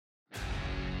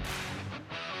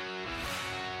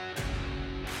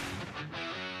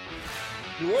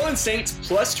New Orleans Saints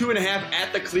plus 2.5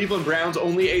 at the Cleveland Browns,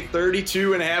 only a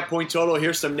 32.5 point total.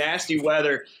 Here's some nasty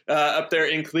weather up there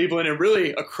in Cleveland and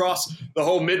really across the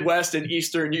whole Midwest and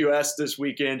Eastern U.S. this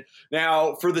weekend.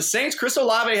 Now, for the Saints, Chris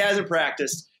Olave hasn't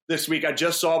practiced this week. I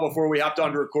just saw before we hopped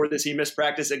on to record this, he missed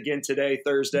practice again today,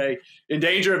 Thursday. In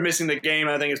danger of missing the game,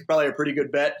 I think it's probably a pretty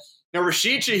good bet. Now,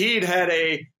 Rashid Shaheed had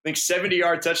a,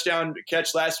 70-yard touchdown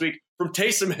catch last week from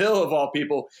Taysom Hill, of all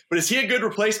people. But is he a good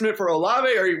replacement for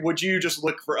Olave, or would you just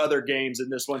look for other games in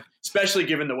this one, especially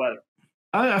given the weather?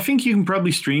 I think you can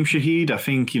probably stream Shaheed. I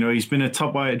think, he's been a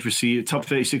top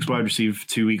 36 wide receiver for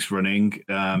 2 weeks running.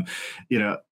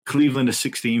 Cleveland are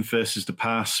 16th versus the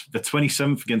pass. They're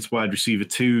 27th against wide receiver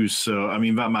twos. So, that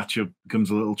matchup becomes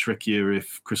a little trickier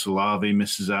if Chris Olave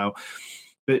misses out.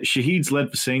 But Shaheed's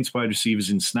led the Saints wide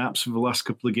receivers in snaps for the last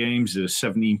couple of games at a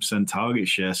 17% target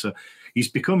share. So he's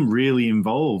become really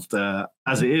involved.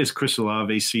 As it is, Chris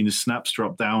Olave's seen his snaps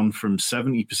drop down from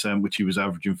 70%, which he was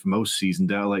averaging for most season,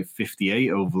 down to like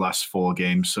 58 over the last 4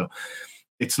 games. So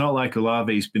it's not like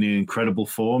Olave's been in incredible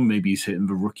form. Maybe he's hitting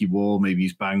the rookie wall. Maybe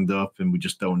he's banged up and we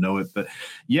just don't know it. But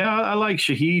yeah, I like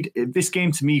Shaheed. This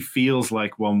game to me feels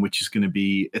like one which is going to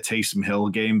be a Taysom Hill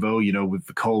game, though, with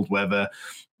the cold weather,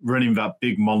 running that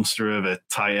big monster of a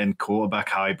tight end quarterback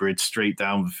hybrid straight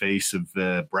down the face of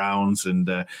the Browns. And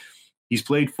he's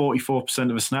played 44%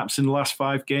 of the snaps in the last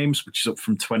 5 games, which is up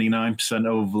from 29%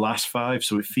 over the last 5.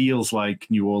 So it feels like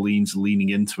New Orleans are leaning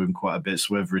into him quite a bit.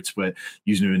 So whether it's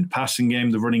using him in the passing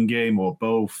game, the running game, or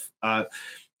both,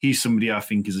 he's somebody I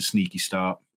think is a sneaky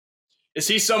start. Is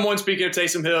he someone, speaking of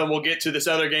Taysom Hill, and we'll get to this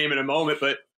other game in a moment,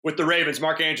 but with the Ravens,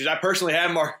 Mark Andrews. I personally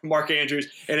have Mark Andrews,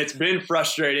 and it's been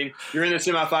frustrating. You're in the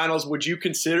semifinals. Would you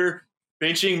consider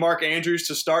benching Mark Andrews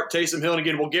to start Taysom Hill? And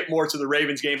again, we'll get more to the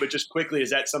Ravens game, but just quickly,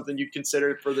 is that something you'd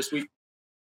consider for this week?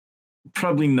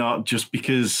 Probably not, just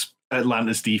because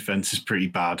Atlanta's defense is pretty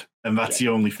bad, and that's the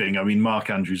only thing.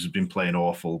 Mark Andrews has been playing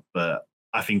awful, but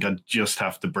I think I'd just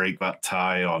have to break that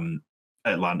tie on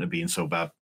Atlanta being so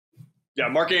bad. Yeah,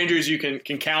 Mark Andrews, you can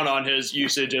count on his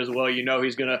usage as well.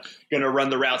 He's gonna run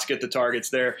the routes, get the targets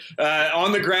there.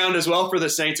 On the ground as well for the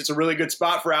Saints, it's a really good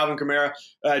spot for Alvin Kamara.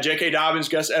 J.K. Dobbins,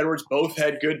 Gus Edwards both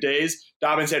had good days.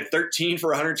 Dobbins had 13 for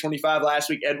 125 last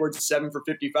week. Edwards 7 for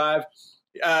 55.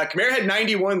 Kamara had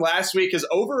 91 last week. His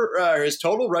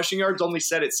total rushing yards only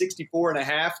set at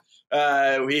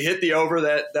 64.5. He hit the over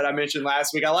that I mentioned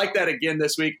last week. I like that again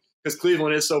this week because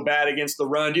Cleveland is so bad against the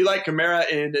run. Do you like Kamara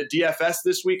in DFS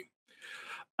this week?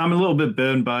 I'm a little bit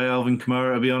burned by Alvin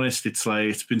Kamara, to be honest.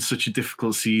 It's been such a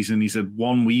difficult season. He's had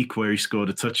 1 week where he scored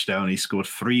a touchdown. He scored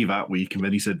 3 that week, and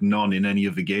then he's had none in any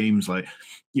of the games.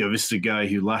 This is a guy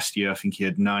who last year, I think he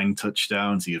had 9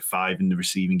 touchdowns. He had 5 in the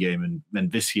receiving game. And then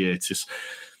this year, it's just,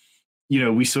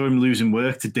 we saw him losing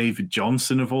work to David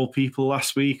Johnson, of all people,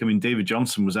 last week. David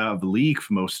Johnson was out of the league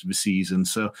for most of the season.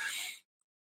 So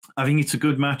I think it's a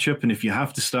good matchup, and if you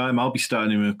have to start him, I'll be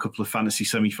starting him in a couple of fantasy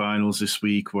semifinals this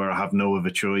week where I have no other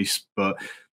choice, but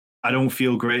I don't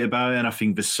feel great about it, and I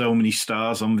think there's so many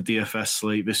stars on the DFS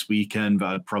slate this weekend that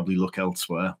I'd probably look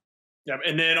elsewhere. Yeah,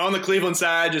 and then on the Cleveland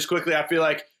side, just quickly, I feel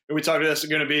like we talked about this is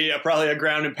going to be probably a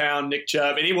ground and pound Nick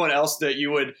Chubb. Anyone else that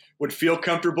you would feel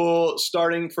comfortable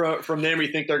starting from them, or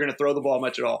you think they're going to throw the ball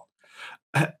much at all?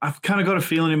 I've kind of got a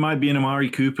feeling it might be an Amari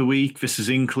Cooper week. This is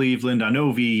in Cleveland. I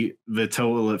know the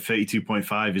total at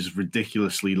 32.5 is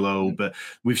ridiculously low, but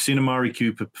we've seen Amari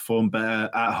Cooper perform better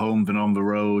at home than on the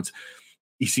road.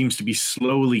 He seems to be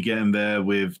slowly getting there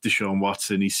with Deshaun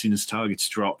Watson. He's seen his targets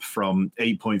drop from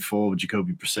 8.4 with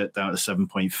Jacoby Brissett down to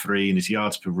 7.3, and his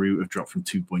yards per route have dropped from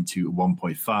 2.2 to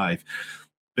 1.5.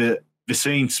 But the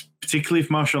Saints, particularly if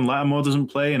Marshawn Lattimore doesn't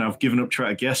play, and I've given up trying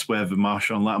to guess whether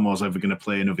Marshawn Lattimore's ever going to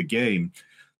play another game,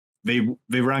 they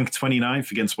rank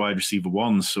 29th against wide receiver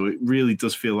ones, so it really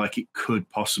does feel like it could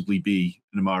possibly be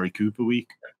an Amari Cooper week.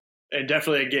 And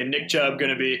definitely, again, Nick Chubb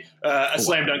going to be a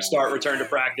slam dunk start, return to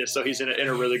practice, so he's in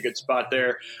a really good spot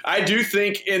there. I do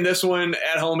think in this one,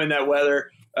 at home in that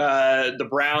weather, the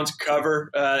Browns cover.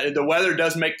 The weather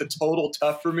does make the total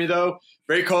tough for me, though.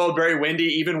 Very cold, very windy,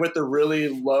 even with the really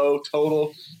low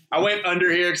total. I went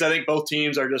under here because I think both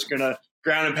teams are just going to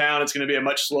ground and pound. It's going to be a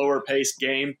much slower paced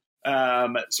game. So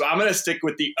I'm going to stick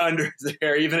with the under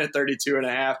there, even at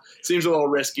 32.5. Seems a little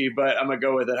risky, but I'm going to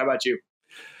go with it. How about you?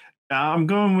 I'm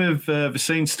going with the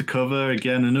Saints to cover.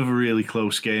 Again, another really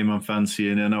close game I'm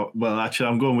fancying. And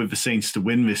I'm going with the Saints to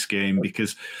win this game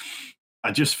because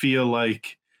I just feel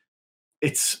like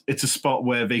it's a spot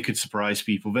where they could surprise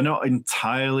people. They're not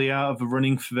entirely out of the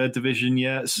running for their division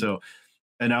yet. So,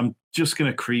 and I'm just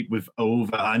going to creep with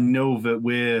over. I know that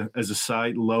we're, as a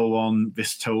site, low on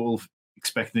this total,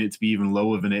 expecting it to be even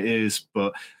lower than it is.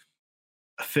 But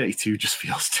 32 just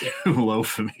feels too low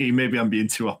for me. Maybe I'm being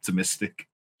too optimistic.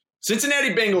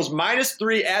 Cincinnati Bengals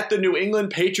 -3 at the New England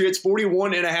Patriots,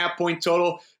 41.5-point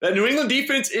total. That New England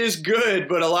defense is good,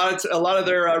 but a lot of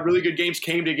their really good games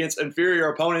came against inferior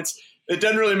opponents. It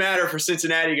doesn't really matter for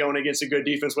Cincinnati going against a good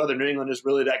defense whether New England is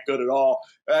really that good at all.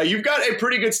 You've got a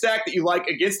pretty good stack that you like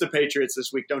against the Patriots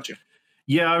this week, don't you?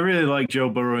 Yeah, I really like Joe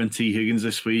Burrow and T. Higgins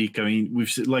this week. I mean,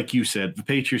 like you said, the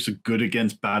Patriots are good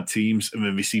against bad teams, and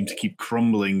then they seem to keep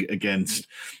crumbling against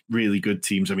really good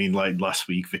teams. I mean, like last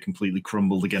week, they completely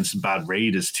crumbled against a bad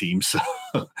Raiders team. So,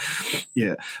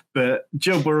 yeah. But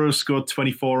Joe Burrow scored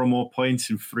 24 or more points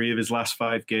in 3 of his last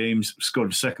 5 games,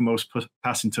 scored the second most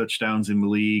passing touchdowns in the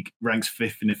league, ranks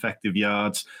 5th in effective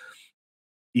yards.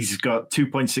 He's got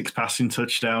 2.6 passing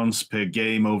touchdowns per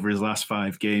game over his last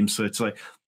 5 games. So it's like,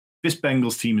 this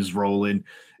Bengals team is rolling.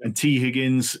 And T.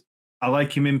 Higgins, I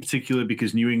like him in particular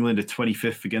because New England are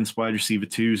 25th against wide receiver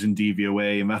 2s in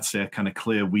DVOA, and that's their kind of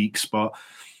clear weak spot.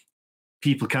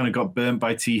 People kind of got burnt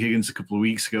by T. Higgins a couple of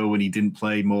weeks ago when he didn't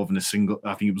play more than I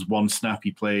think it was 1 snap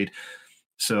he played.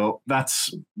 So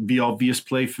that's the obvious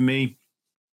play for me.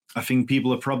 I think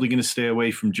people are probably going to stay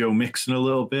away from Joe Mixon a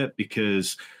little bit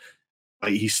because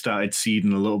he started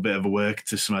ceding a little bit of a work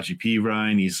to Samaje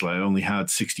Perine. He's only had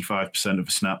 65% of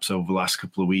the snaps over the last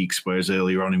couple of weeks, whereas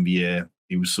earlier on in the year,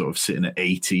 he was sort of sitting at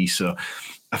 80. So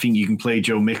I think you can play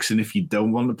Joe Mixon if you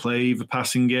don't want to play the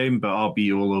passing game, but I'll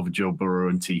be all over Joe Burrow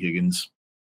and T. Higgins.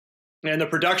 And the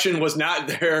production was not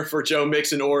there for Joe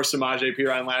Mixon or Samaje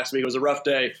Perine last week. It was a rough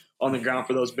day on the ground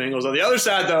for those Bengals. On the other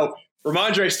side, though,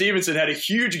 Ramondre Stevenson had a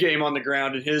huge game on the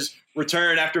ground in his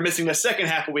return after missing the second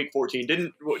half of Week 14.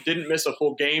 Didn't miss a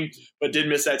full game, but did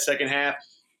miss that second half.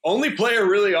 Only player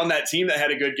really on that team that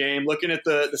had a good game. Looking at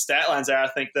the stat lines there, I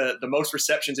think the most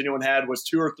receptions anyone had was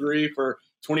 2 or 3 for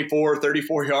 24,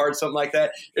 34 yards, something like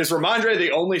that. Is Ramondre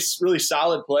the only really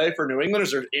solid play for New England?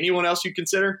 Is there anyone else you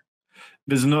consider?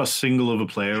 There's not a single other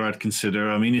player I'd consider.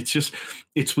 I mean,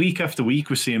 it's week after week.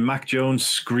 We're seeing Mac Jones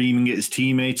screaming at his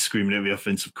teammates, screaming at the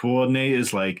offensive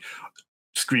coordinators,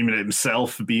 screaming at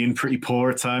himself for being pretty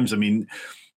poor at times. I mean,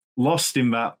 lost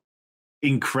in that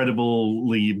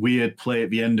incredibly weird play at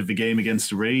the end of the game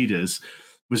against the Raiders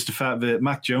was the fact that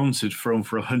Mac Jones had thrown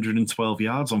for 112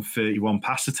 yards on 31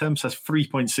 pass attempts. That's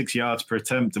 3.6 yards per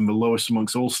attempt and the lowest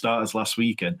amongst all starters last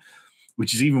weekend,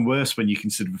 which is even worse when you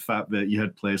consider the fact that you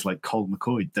had players like Colt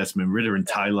McCoy, Desmond Ridder, and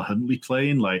Tyler Huntley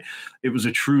playing. It was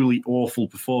a truly awful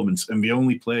performance. And the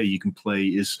only player you can play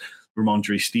is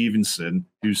Ramondre Stevenson,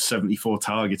 who's 74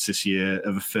 targets this year,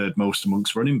 of the 3rd most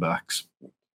amongst running backs.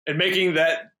 And making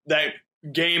that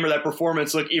game or that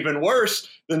performance look even worse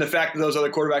than the fact that those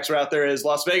other quarterbacks are out there is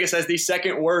Las Vegas has the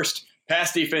 2nd worst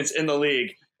pass defense in the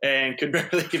league and could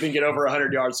barely even get over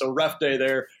 100 yards. So rough day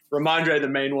there. Ramondre, the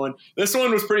main one. This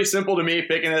one was pretty simple to me,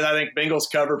 picking it. I think Bengals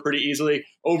cover pretty easily,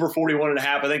 over 41.5.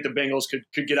 I think the Bengals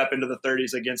could get up into the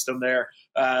 30s against them there.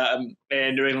 And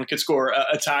New England could score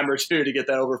a time or two to get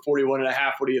that over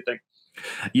 41.5. What do you think?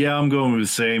 Yeah, I'm going with the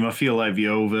same. I feel like the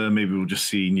over, maybe we'll just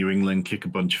see New England kick a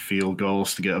bunch of field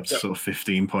goals to get up to sort of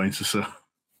 15 points or so.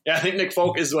 Yeah, I think Nick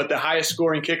Folk is the highest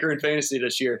scoring kicker in fantasy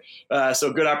this year.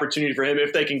 So good opportunity for him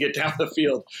if they can get down the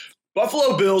field.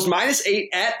 Buffalo Bills -8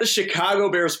 at the Chicago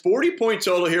Bears, 40-point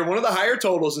total here. One of the higher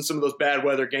totals in some of those bad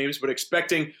weather games, but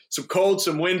expecting some cold,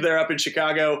 some wind there up in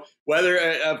Chicago.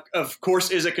 Weather, of course,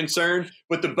 is a concern,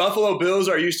 but the Buffalo Bills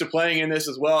are used to playing in this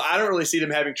as well. I don't really see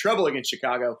them having trouble against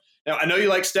Chicago. Now, I know you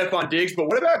like Stephon Diggs, but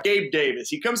what about Gabe Davis?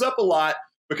 He comes up a lot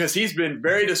because he's been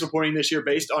very disappointing this year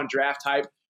based on draft hype.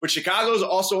 But Chicago is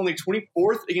also only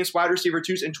 24th against wide receiver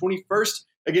 2s and 21st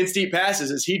against deep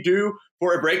passes. Is he due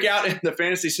for a breakout in the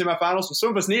fantasy semifinals? Some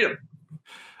of us need him.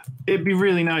 It'd be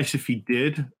really nice if he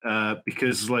did,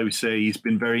 because, like we say, he's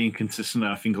been very inconsistent.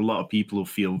 I think a lot of people will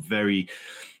feel very,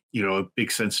 a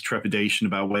big sense of trepidation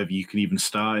about whether you can even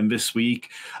start him this week.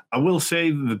 I will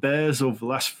say that the Bears over the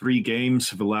last 3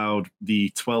 games have allowed the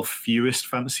 12th fewest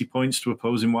fantasy points to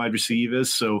opposing wide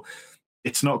receivers. So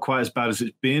it's not quite as bad as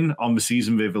it's been. On the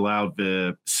season, they've allowed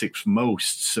the 6th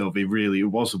most. So it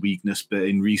was a weakness. But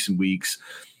in recent weeks,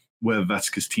 whether that's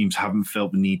because teams haven't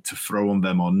felt the need to throw on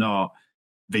them or not,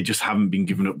 they just haven't been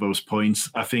giving up those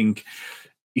points. I think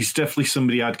he's definitely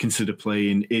somebody I'd consider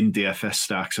playing in DFS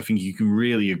stacks. I think you can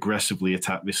really aggressively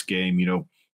attack this game.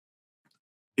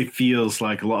 It feels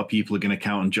like a lot of people are going to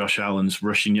count on Josh Allen's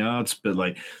rushing yards, but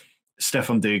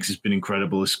Stephon Diggs has been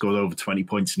incredible. He's scored over 20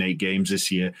 points in 8 games this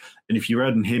year. And if you're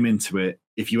adding him into it,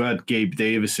 if you add Gabe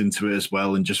Davis into it as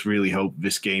well and just really hope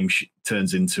this game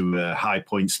turns into a high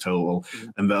points total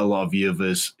and that a lot of the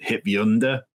others hit the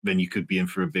under, then you could be in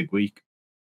for a big week.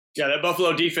 Yeah, that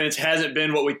Buffalo defense hasn't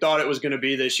been what we thought it was going to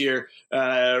be this year,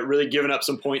 really giving up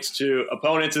some points to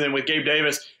opponents. And then with Gabe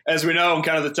Davis, as we know,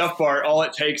 kind of the tough part, all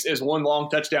it takes is one long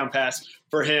touchdown pass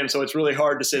for him. So it's really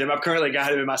hard to sit him. I've currently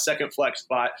got him in my second flex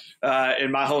spot in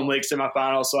my home league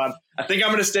semifinals. So I think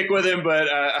I'm going to stick with him, but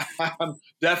I'm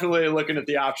definitely looking at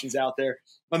the options out there.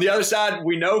 On the other side,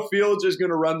 we know Fields is going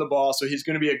to run the ball, so he's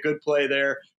going to be a good play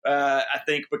there, I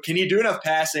think. But can he do enough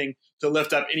passing to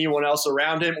lift up anyone else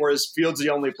around him, or is Fields the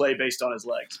only play based on his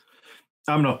legs?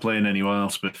 I'm not playing anyone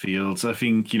else but Fields. I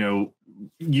think,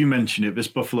 you mentioned it, this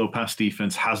Buffalo pass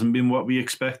defense hasn't been what we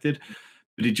expected,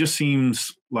 but it just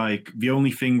seems like the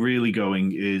only thing really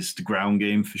going is the ground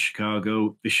game for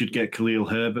Chicago. They should get Khalil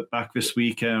Herbert back this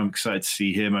weekend. I'm excited to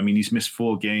see him. I mean, he's missed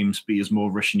 4 games, but he has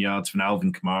more rushing yards than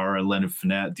Alvin Kamara, Leonard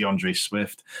Fournette, DeAndre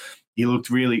Swift. He looked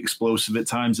really explosive at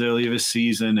times earlier this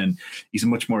season, and he's a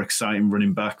much more exciting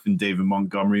running back than David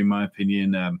Montgomery, in my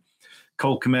opinion.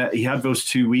 Cole Kmet, he had those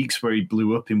 2 weeks where he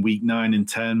blew up in week 9 and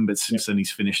 10, but since then he's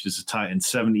finished as a tight end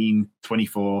 17,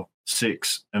 24,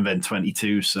 6, and then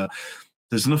 22. So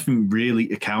there's nothing really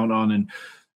to count on. And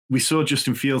we saw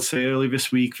Justin Fields say earlier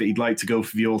this week that he'd like to go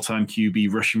for the all-time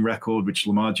QB rushing record, which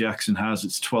Lamar Jackson has.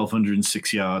 It's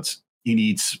 1,206 yards. He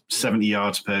needs 70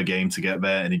 yards per game to get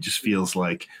there, and it just feels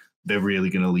like they're really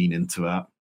going to lean into that.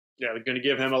 Yeah, they're going to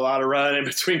give him a lot of run in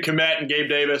between Kmet and Gabe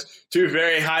Davis, 2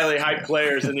 very highly hyped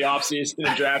players in the offseason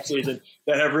and draft season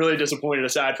that have really disappointed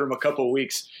aside from a couple of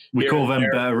weeks. We call them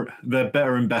better. They're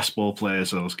better in best ball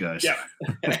players, those guys. Yeah,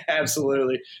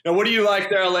 absolutely. Now, what do you like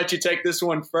there? I'll let you take this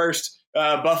one first.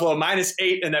 Buffalo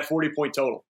 -8 and that 40-point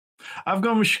total. I've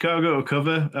gone with Chicago to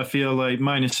cover. I feel like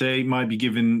 -8 might be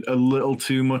giving a little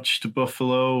too much to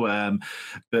Buffalo,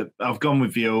 but I've gone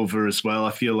with the over as well.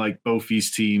 I feel like both these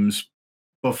teams,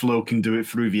 Buffalo can do it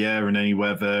through the air in any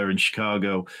weather, and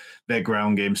Chicago, their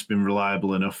ground game's been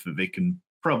reliable enough that they can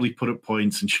probably put up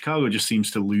points, and Chicago just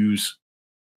seems to lose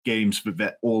games, but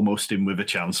they're almost in with a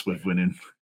chance with winning.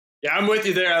 Yeah, I'm with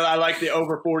you there. I like the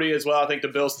over 40 as well. I think the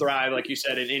Bills thrive, like you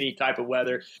said, in any type of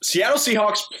weather. Seattle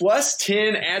Seahawks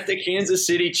 +10 at the Kansas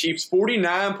City Chiefs,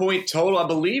 49-point total. I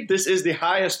believe this is the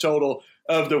highest total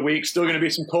of the week. Still going to be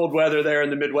some cold weather there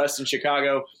in the Midwest and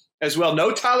Chicago as well.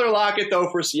 No Tyler Lockett, though,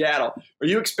 for Seattle. Are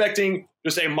you expecting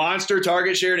just a monster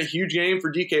target share in a huge game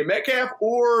for DK Metcalf,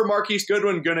 or Marquise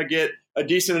Goodwin going to get a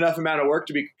decent enough amount of work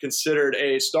to be considered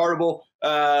a startable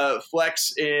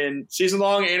flex in season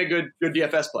long and a good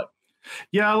DFS play?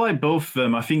 Yeah, I like both of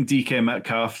them. I think DK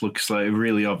Metcalf looks like a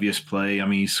really obvious play. I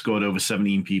mean, he's scored over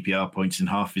 17 PPR points in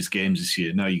half his games this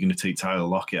year. Now you're going to take Tyler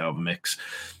Lockett out of the mix.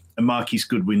 And Marquise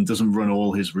Goodwin doesn't run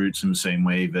all his routes in the same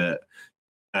way that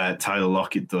Tyler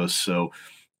Lockett does. So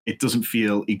it doesn't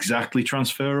feel exactly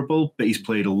transferable, but he's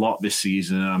played a lot this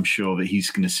season, and I'm sure that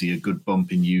he's going to see a good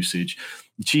bump in usage.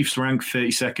 The Chiefs rank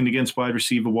 32nd against wide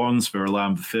receiver ones. They're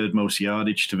allowing the 3rd most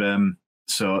yardage to them.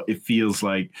 So it feels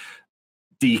like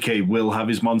DK will have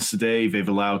his monster day. They've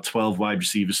allowed 12 wide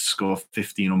receivers to score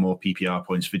 15 or more PPR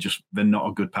points. They're not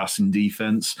a good passing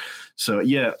defense. So,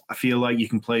 yeah, I feel like you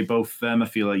can play both of them. I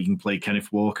feel like you can play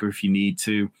Kenneth Walker if you need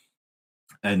to.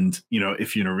 And,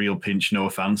 if you're in a real pinch,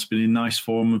 Noah Fant's been in nice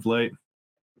form of late.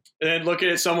 And looking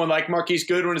at someone like Marquise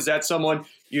Goodwin, is that someone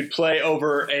you'd play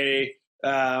over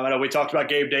I know we talked about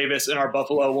Gabe Davis in our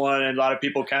Buffalo one, and a lot of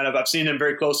people I've seen him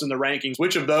very close in the rankings.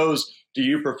 Which of those do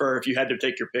you prefer if you had to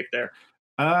take your pick there?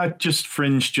 Just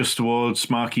fringe just towards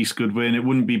Marquise Goodwin. It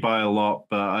wouldn't be by a lot,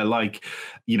 but I like,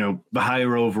 the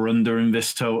higher over-under in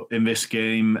this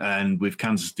game, and with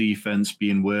Kansas defense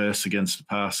being worse against the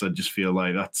pass, I just feel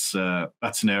like that's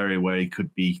an area where he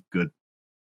could be good.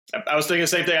 I was thinking the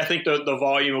same thing. I think the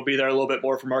volume will be there a little bit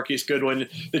more for Marquise Goodwin.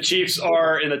 The Chiefs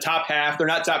are in the top half. They're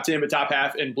not top 10, but top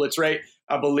half in blitz rate,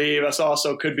 I believe. This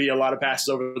also could be a lot of passes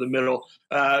over the middle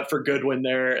for Goodwin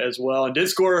there as well. And did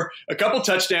score a couple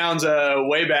touchdowns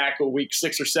way back week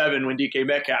 6 or 7 when DK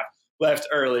Metcalf left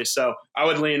early. So I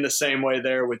would lean the same way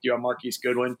there with you on Marquise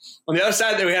Goodwin. On the other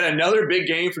side, we had another big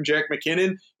game from Jerick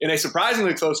McKinnon in a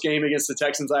surprisingly close game against the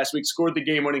Texans last week. Scored the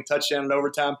game-winning touchdown in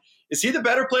overtime. Is he the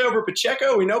better play over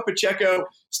Pacheco? We know Pacheco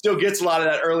still gets a lot of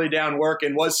that early down work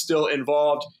and was still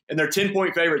involved, and they're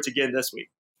 10-point favorites again this week.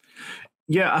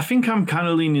 Yeah, I think I'm kind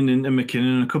of leaning into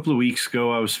McKinnon. A couple of weeks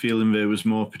ago, I was feeling there was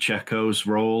more Pacheco's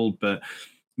role, but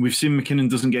we've seen McKinnon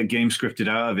doesn't get game scripted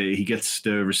out of it. He gets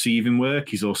the receiving work.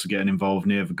 He's also getting involved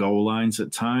near the goal lines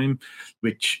at time,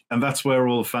 and that's where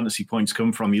all the fantasy points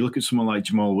come from. You look at someone like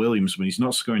Jamal Williams, when he's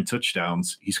not scoring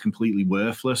touchdowns, he's completely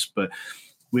worthless, but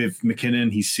with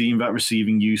McKinnon, he's seeing that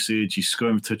receiving usage. He's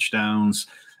scoring touchdowns.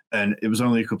 And it was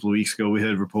only a couple of weeks ago we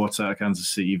heard reports out of Kansas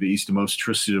City that he's the most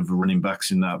trusted of the running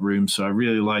backs in that room. So I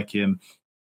really like him.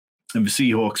 And the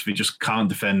Seahawks, they just can't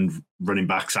defend running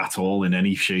backs at all in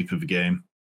any shape of the game.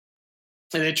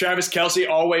 And then Travis Kelce,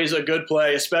 always a good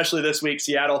play, especially this week.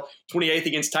 Seattle, 28th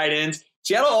against tight ends.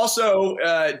 Seattle also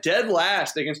dead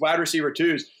last against wide receiver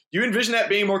twos. Do you envision that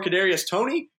being more Kadarius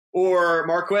Toney or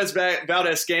Marquez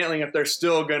Valdes-Scantling if they're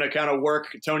still going to kind of work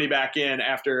Toney back in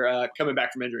after coming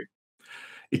back from injury?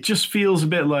 It just feels a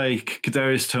bit like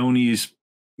Kadarius Toney's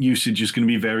usage is going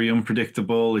to be very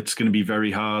unpredictable. It's going to be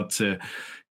very hard to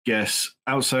guess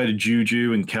outside of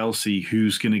Juju and Kelce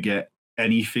who's going to get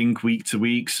anything week to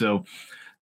week. So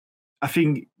I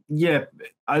think, yeah,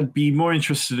 I'd be more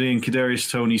interested in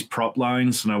Kadarius Toney's prop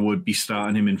lines than I would be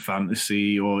starting him in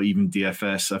fantasy or even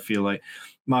DFS. I feel like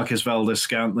Marquez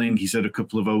Valdes-Scantling, he's had a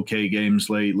couple of okay games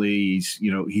lately.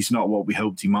 He's not what we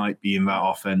hoped he might be in that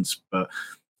offense, but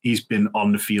he's been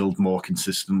on the field more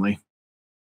consistently.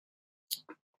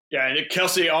 Yeah, and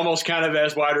Kelce almost kind of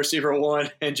as wide receiver one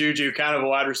and Juju kind of a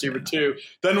wide receiver two.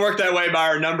 Doesn't work that way by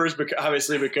our numbers,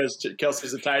 obviously, because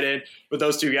Kelce's a tight end. But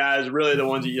those two guys, really the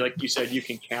ones that, like you said, you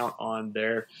can count on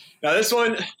there. Now, this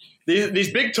one,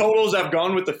 these big totals, I've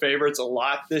gone with the favorites a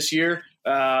lot this year.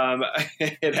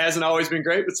 It hasn't always been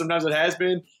great, but sometimes it has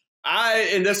been.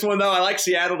 In this one, though, I like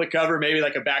Seattle to cover, maybe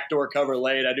like a backdoor cover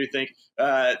late. I do think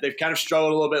they've kind of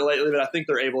struggled a little bit lately, but I think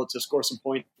they're able to score some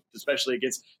points, especially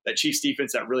against that Chiefs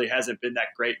defense that really hasn't been that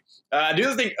great. I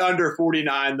do think under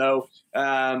 49, though.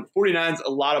 49 is a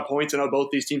lot of points. I know both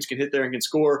these teams can hit there and can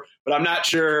score, but I'm not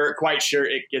quite sure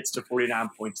it gets to 49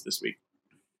 points this week.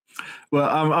 Well,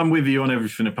 I'm with you on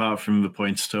everything apart from the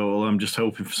points total. I'm just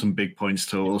hoping for some big points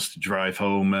totals to drive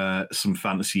home some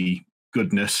fantasy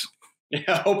goodness.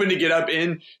 Yeah, hoping to get up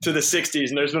into the 60s,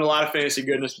 and there's been a lot of fantasy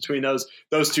goodness between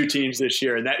those two teams this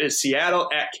year, and that is Seattle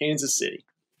at Kansas City.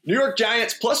 New York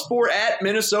Giants +4 at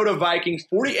Minnesota Vikings,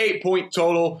 48-point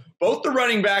total. Both the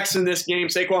running backs in this game,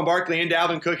 Saquon Barkley and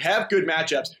Dalvin Cook, have good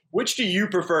matchups. Which do you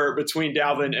prefer between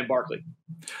Dalvin and Barkley?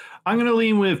 I'm going to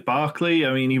lean with Barkley.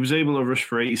 I mean, he was able to rush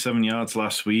for 87 yards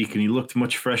last week, and he looked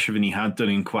much fresher than he had done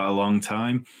in quite a long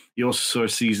time. He also saw a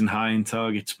season high in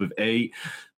targets with 8.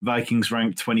 Vikings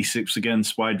ranked 26th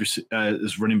against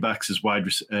as running backs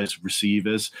as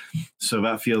receivers. So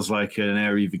that feels like an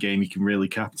area of the game you can really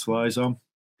capitalize on.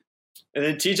 And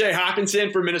then TJ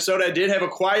Hockenson for Minnesota did have a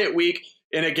quiet week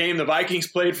in a game the Vikings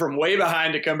played from way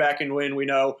behind to come back and win, we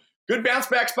know. Good bounce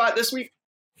back spot this week?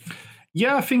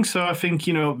 Yeah, I think so. I think,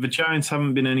 the Giants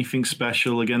haven't been anything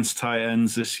special against tight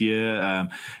ends this year.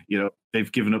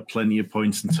 They've given up plenty of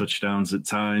points and touchdowns at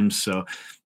times. So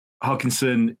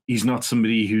Hockenson, he's not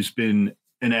somebody who's been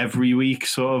an every week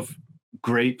sort of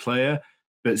great player.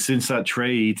 But since that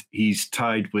trade, he's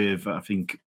tied with, I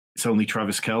think, it's only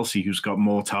Travis Kelce who's got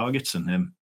more targets than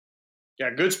him. Yeah,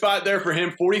 good spot there for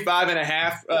him.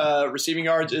 45.5 receiving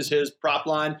yards is his prop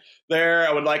line there.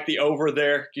 I would like the over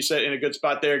there. You said in a good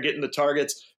spot there, getting the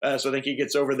targets. So I think he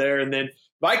gets over there. And then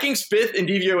Vikings 5th in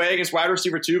DVOA against wide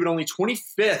receiver 2, but only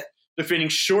 25th defending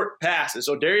short passes.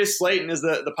 So Darius Slayton is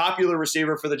the popular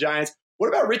receiver for the Giants. What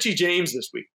about Richie James this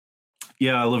week?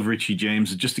 Yeah, I love Richie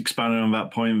James. Just expanding on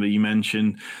that point that you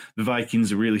mentioned, the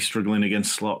Vikings are really struggling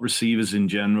against slot receivers in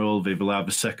general. They've allowed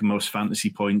the second most fantasy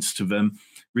points to them.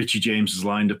 Richie James has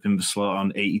lined up in the slot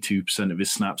on 82% of his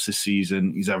snaps this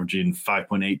season. He's averaging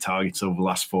 5.8 targets over the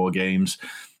last 4 games.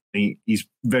 He's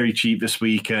very cheap this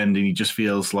weekend, and he just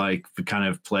feels like the kind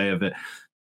of player that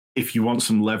if you want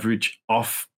some leverage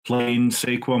off playing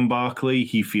Saquon Barkley,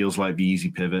 he feels like the easy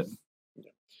pivot.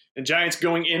 And Giants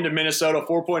going into Minnesota,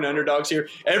 4-point underdogs here.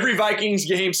 Every Vikings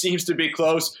game seems to be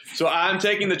close. So I'm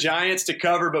taking the Giants to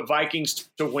cover, but Vikings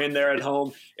to win there at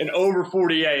home. And over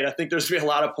 48, I think there's going to be a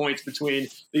lot of points between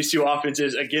these two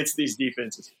offenses against these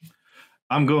defenses.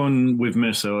 I'm going with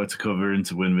Minnesota to cover and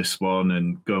to win this one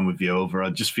and going with the over. I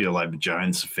just feel like the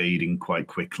Giants are fading quite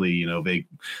quickly.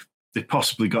 They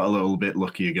possibly got a little bit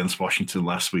lucky against Washington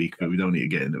last week, but we don't need to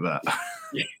get into that.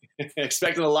 Yeah.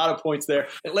 Expecting a lot of points there.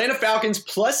 Atlanta Falcons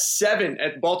 +7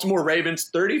 at Baltimore Ravens,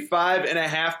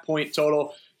 35.5-point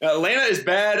total. Now, Atlanta is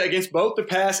bad against both the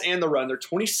pass and the run. They're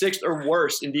 26th or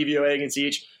worse in DVOA against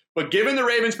each. But given the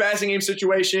Ravens passing game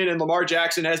situation and Lamar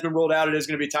Jackson has been ruled out, it is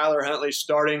going to be Tyler Huntley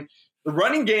starting. The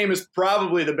running game is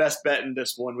probably the best bet in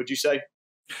this one, would you say?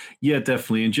 Yeah,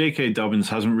 definitely. And J.K. Dobbins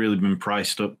hasn't really been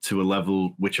priced up to a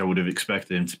level which I would have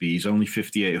expected him to be. He's only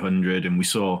 5,800, and we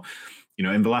saw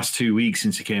in the last 2 weeks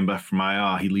since he came back from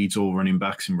IR, he leads all running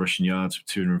backs in rushing yards with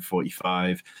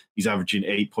 245. He's averaging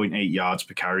 8.8 yards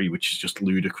per carry, which is just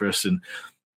ludicrous. And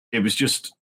it was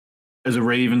just, as a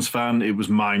Ravens fan, it was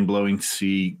mind-blowing to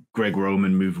see Greg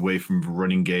Roman move away from the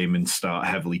running game and start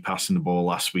heavily passing the ball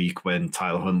last week when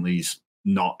Tyler Huntley's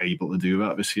not able to do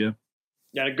that this year.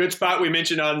 Yeah, a good spot we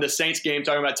mentioned on the Saints game,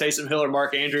 talking about Taysom Hill or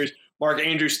Mark Andrews. Mark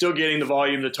Andrews still getting the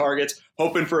volume, the targets,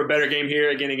 hoping for a better game here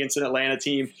again against an Atlanta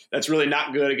team that's really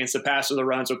not good against the pass or the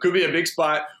run. So it could be a big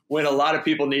spot when a lot of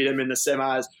people need him in the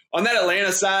semis. On that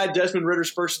Atlanta side, Desmond Ritter's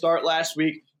first start last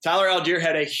week. Tyler Algier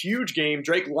had a huge game.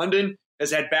 Drake London has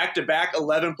had back-to-back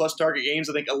 11-plus target games,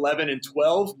 I think 11 and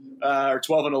 12, or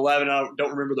 12 and 11. I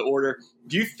don't remember the order.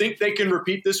 Do you think they can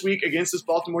repeat this week against this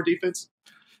Baltimore defense?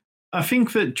 I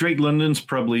think that Drake London's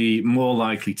probably more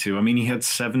likely to. I mean, he had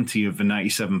 70 of the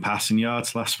 97 passing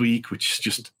yards last week, which is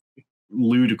just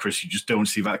ludicrous. You just don't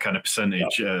see that kind of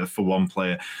percentage for one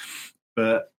player.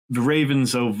 But the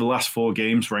Ravens over the last 4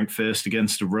 games ranked first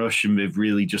against the rush, and they've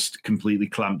really just completely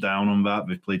clamped down on that.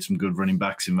 They've played some good running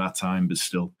backs in that time, but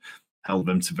still held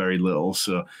them to very little.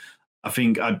 So I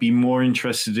think I'd be more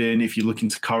interested in, if you're looking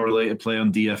to correlate a play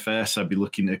on DFS, I'd be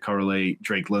looking to correlate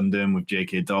Drake London with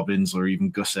J.K. Dobbins or even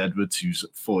Gus Edwards, who's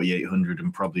at 4,800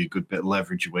 and probably a good bit of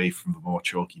leverage away from the more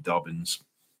chalky Dobbins.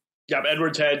 Yeah,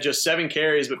 Edwards had just 7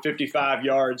 carries, but 55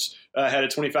 yards, had a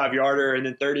 25-yarder, and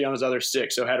then 30 on his other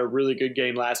 6. So had a really good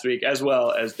game last week, as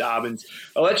well as Dobbins.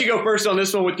 I'll let you go first on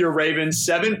this one with your Ravens.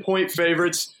 7-point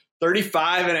favorites,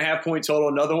 35.5-point total.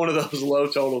 Another one of those low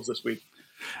totals this week.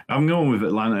 I'm going with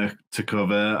Atlanta to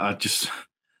cover. I just,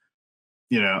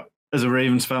 as a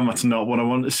Ravens fan, that's not what I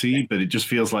want to see, but it just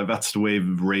feels like that's the way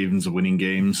the Ravens are winning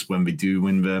games when they do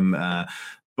win them.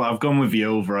 But I've gone with the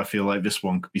over. I feel like this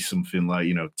one could be something like,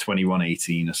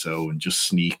 21-18 or so and just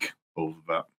sneak over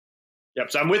that.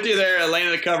 Yep, so I'm with you there.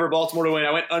 Atlanta to cover, Baltimore to win.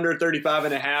 I went under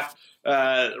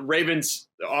 35.5. Ravens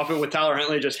often with Tyler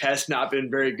Huntley just has not been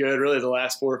very good really the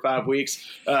last 4 or 5 weeks.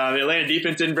 The Atlanta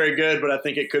defense isn't very good, but I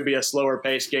think it could be a slower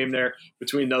pace game there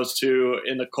between those two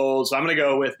in the cold. So I'm going to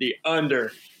go with the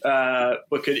under,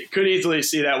 but could easily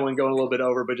see that one going a little bit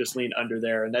over, but just lean under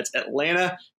there. And that's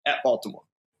Atlanta at Baltimore.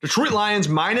 Detroit Lions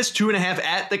minus 2.5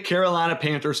 at the Carolina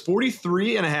Panthers,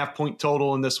 43.5-point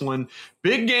total in this one.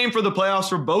 Big game for the playoffs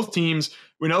for both teams.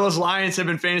 We know those Lions have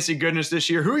been fantasy goodness this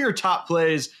year. Who are your top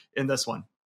plays in this one?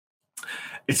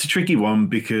 It's a tricky one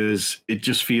because it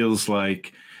just feels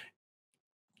like,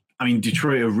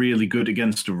 Detroit are really good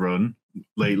against the run.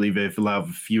 Lately, they've allowed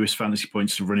the fewest fantasy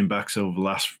points to running backs over the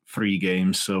last 3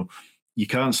 games. So you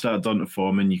can't start Donta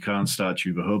Foreman, you can't start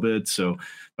Chuba Hubbard, so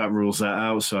that rules that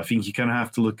out. So I think you kind of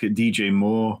have to look at DJ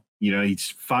Moore.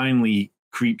 He's finally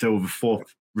creeped over 4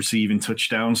 receiving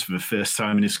touchdowns for the first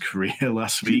time in his career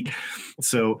last week.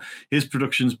 So his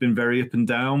production's been very up and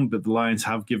down, but the Lions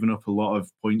have given up a lot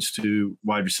of points to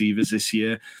wide receivers this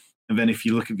year. And then if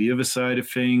you look at the other side of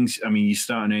things, you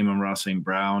start a name on Ross St.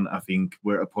 Brown. I think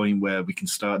we're at a point where we can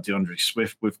start DeAndre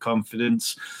Swift with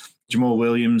confidence. Jamal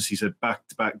Williams, he's had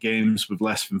back-to-back games with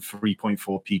less than 3.4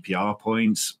 PPR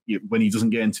points. When he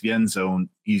doesn't get into the end zone,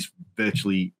 he's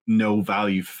virtually no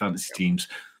value for fantasy teams.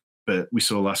 But we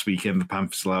saw last weekend the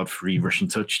Panthers allowed 3 rushing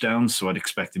touchdowns, so I'd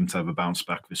expect him to have a bounce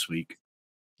back this week.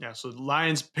 Yeah, so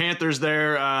Lions, Panthers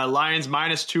there. Lions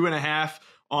minus 2.5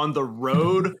 on the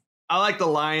road. I like the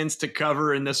Lions to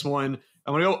cover in this one.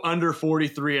 I'm going to go under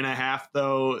 43.5,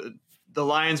 though. The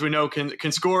Lions we know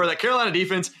can score. That Carolina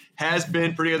defense has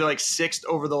been pretty good. They're like 6th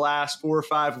over the last 4 or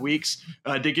 5 weeks.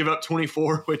 Did give up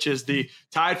 24, which is the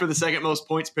tied for the second most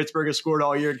points Pittsburgh has scored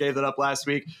all year. Gave that up last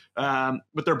week.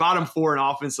 But they're bottom 4 in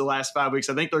offense the last 5 weeks.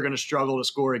 I think they're going to struggle to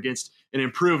score against an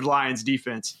improved Lions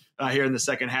defense here in the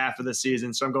second half of the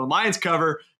season. So I'm going Lions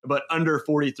cover, but under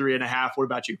 43.5. What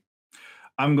about you?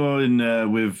 I'm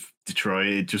going with Detroit.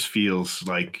 It just feels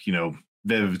like,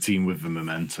 they're the team with the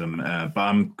momentum, but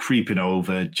I'm creeping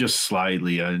over just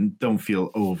slightly. I don't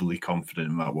feel overly confident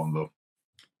in that one, though.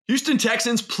 Houston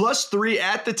Texans +3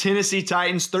 at the Tennessee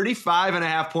Titans,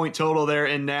 35.5-point total there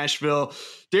in Nashville.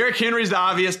 Derrick Henry's the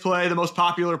obvious play, the most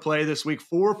popular play this week.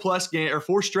 4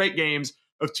 straight games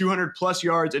of 200+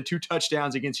 yards and 2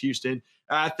 touchdowns against Houston.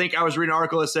 I think I was reading an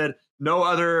article that said no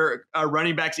other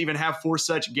running backs even have 4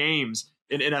 such games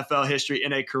in NFL history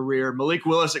in a career. Malik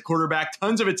Willis at quarterback,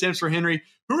 tons of attempts for Henry.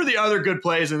 Who are the other good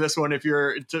plays in this one if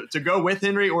you're to go with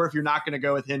Henry or if you're not going to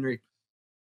go with Henry?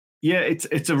 Yeah,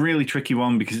 it's a really tricky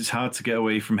one because it's hard to get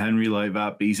away from Henry like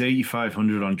that, but he's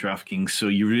 8,500 on DraftKings, so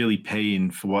you're really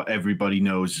paying for what everybody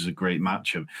knows is a great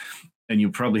matchup. And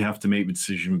you'll probably have to make the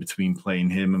decision between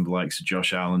playing him and the likes of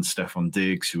Josh Allen, Stephon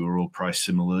Diggs, who are all priced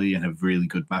similarly and have really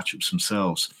good matchups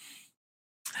themselves.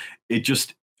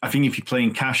 I think if you're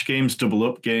playing cash games, double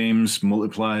up games,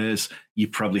 multipliers, you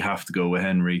probably have to go with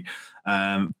Henry.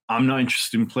 I'm not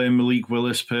interested in playing Malik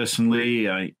Willis personally.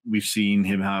 We've seen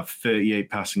him have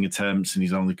 38 passing attempts and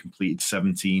he's only completed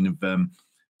 17 of them,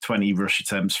 20 rush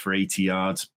attempts for 80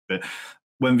 yards. But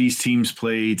when these teams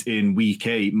played in week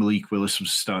 8, Malik Willis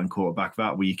was starting quarterback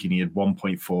that week, and he had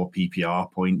 1.4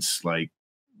 PPR points. Like,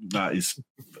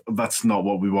 that's not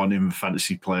what we want in the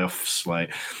fantasy playoffs.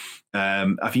 Like,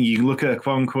 I think you can look at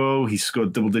Okonkwo. He's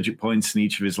scored double-digit points in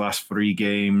each of his last 3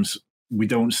 games. We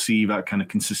don't see that kind of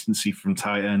consistency from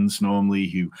tight ends normally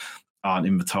who aren't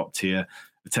in the top tier.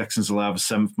 The Texans allow the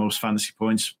 7th most fantasy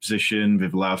points position.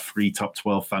 They've allowed 3 top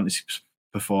 12 fantasy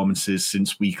performances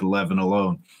since week 11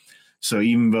 alone. So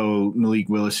even though Malik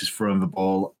Willis is throwing the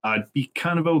ball, I'd be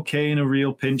kind of okay in a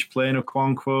real pinch playing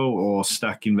Okonkwo or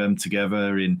stacking them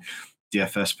together in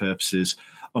DFS purposes.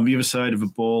 On the other side of the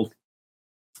ball,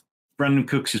 Brandon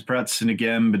Cooks is practicing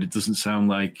again, but it doesn't sound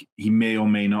like he may or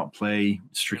may not play.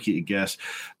 It's tricky to guess.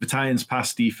 The Titans'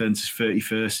 pass defense is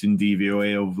 31st in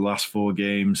DVOA over the last 4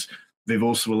 games. They've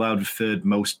also allowed the 3rd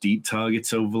most deep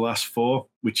targets over the last 4,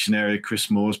 which is an area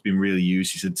Chris Moore's been really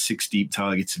used. He's had 6 deep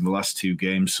targets in the last 2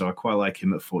 games, so I quite like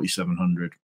him at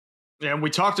 4,700. Yeah, and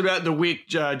we talked about the week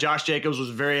Josh Jacobs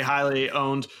was very highly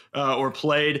owned or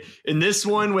played. In this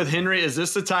one with Henry, is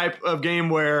this the type of game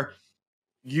where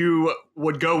you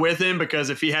would go with him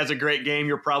because if he has a great game,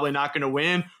 you're probably not going to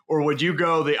win? Or would you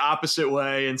go the opposite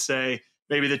way and say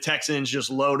maybe the Texans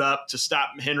just load up to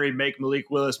stop Henry, make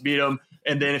Malik Willis beat him,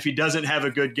 and then if he doesn't have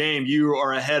a good game, you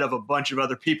are ahead of a bunch of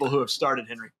other people who have started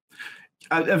Henry?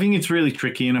 I think it's really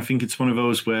tricky, and I think it's one of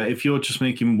those where if you're just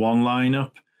making one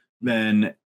lineup,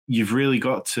 then you've really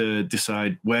got to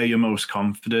decide where you're most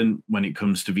confident when it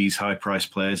comes to these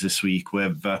high-priced players this week,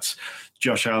 whether that's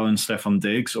Josh Allen, Stephon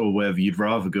Diggs, or whether you'd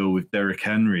rather go with Derrick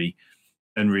Henry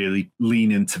and really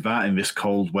lean into that in this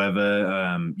cold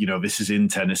weather. This is in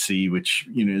Tennessee, which,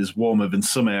 is warmer than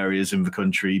some areas in the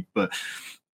country, but,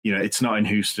 it's not in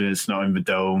Houston, it's not in the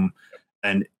Dome.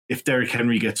 And if Derrick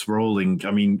Henry gets rolling,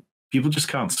 I mean, people just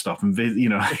can't stop him.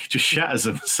 It just shatters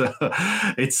them. So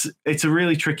it's a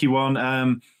really tricky one.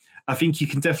 I think you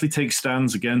can definitely take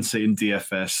stands against it in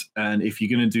DFS. And if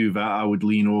you're going to do that, I would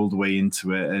lean all the way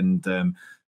into it and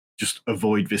just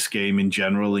avoid this game in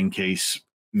general in case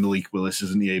Malik Willis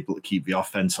isn't able to keep the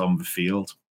offense on the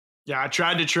field. Yeah, I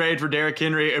tried to trade for Derrick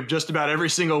Henry just about every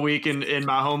single week in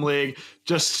my home league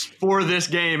just for this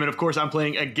game. And, of course, I'm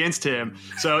playing against him.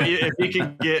 So if he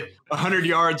can get 100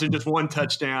 yards and just 1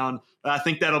 touchdown, I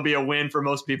think that'll be a win for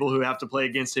most people who have to play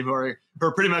against him who are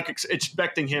pretty much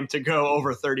expecting him to go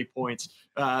over 30 points.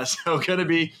 So going to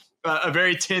be a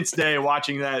very tense day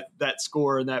watching that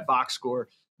score and that box score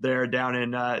there down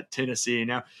in Tennessee.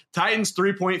 Now, Titans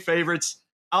 3-point favorites.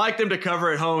 I like them to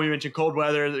cover at home. You mentioned cold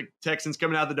weather. The Texans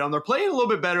coming out of the Dome. They're playing a little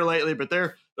bit better lately, but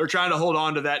they're trying to hold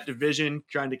on to that division,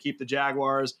 trying to keep the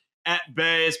Jaguars at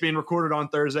bay. It's being recorded on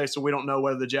Thursday, so we don't know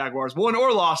whether the Jaguars won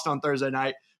or lost on Thursday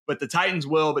night, but the Titans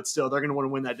will, but still, they're going to want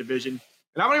to win that division.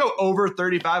 And I'm going to go over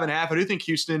 35.5. I do think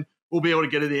Houston will be able to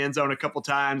get to the end zone a couple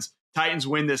times. Titans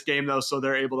win this game, though, so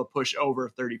they're able to push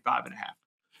over 35.5.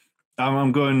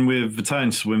 I'm going with the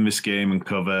Titans to win this game and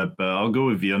cover, but I'll go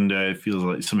with the under. It feels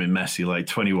like something messy, like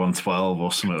 21-12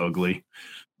 or something ugly.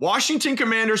 Washington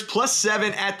Commanders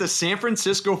 +7 at the San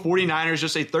Francisco 49ers,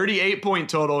 just a 38-point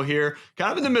total here,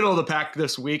 kind of in the middle of the pack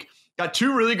this week. Got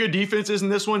 2 really good defenses in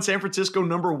this one. San Francisco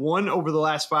number 1 over the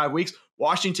last 5 weeks.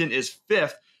 Washington is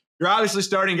 5th. You're obviously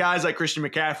starting guys like Christian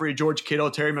McCaffrey, George Kittle,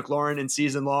 Terry McLaurin in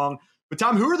season long. But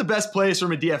Tom, who are the best plays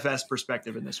from a DFS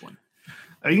perspective in this one?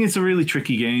 I think it's a really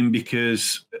tricky game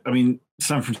because,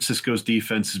 San Francisco's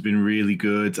defense has been really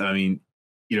good.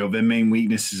 Their main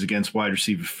weakness is against wide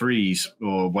receiver threes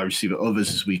or wide receiver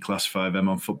others, as we classify them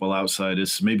on Football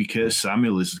Outsiders. So maybe Curtis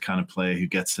Samuel is the kind of player who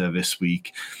gets there this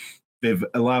week. They've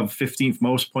allowed 15th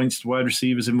most points to wide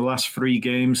receivers in the last 3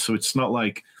 games. So it's not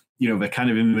like, they're kind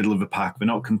of in the middle of the pack. They're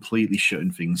not completely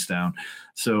shutting things down.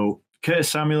 So Curtis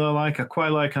Samuel I quite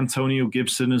like Antonio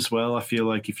Gibson as well. I feel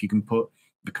like if you can put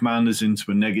the Commanders into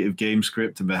a negative game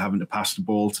script and they're having to pass the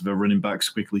ball to their running backs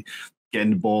quickly, getting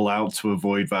the ball out to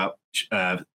avoid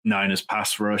that Niners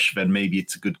pass rush, then maybe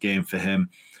it's a good game for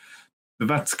him. But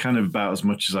that's kind of about as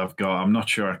much as I've got. I'm not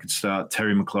sure I could start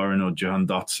Terry McLaurin or Jahan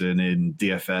Dotson in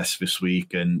DFS this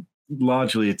week, and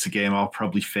largely it's a game I'll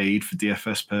probably fade for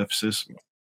DFS purposes.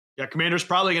 Yeah, Commanders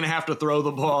probably going to have to throw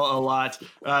the ball a lot.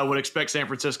 Would expect San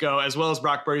Francisco, as well as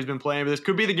Brock Purdy's been playing. But this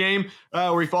could be the game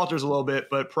where he falters a little bit,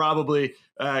 but probably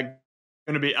going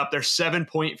to be up there.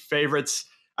 7-point favorites.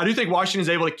 I do think Washington is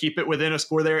able to keep it within a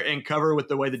score there and cover with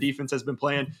the way the defense has been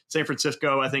playing. San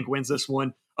Francisco, I think, wins this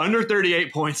one. Under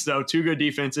 38 points, though. 2 good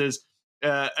defenses.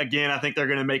 Again, I think they're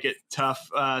going to make it tough.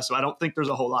 So I don't think there's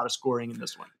a whole lot of scoring in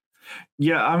this one.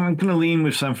 Yeah, I'm going to lean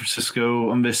with San Francisco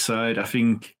on this side. I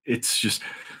think it's just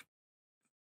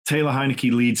Taylor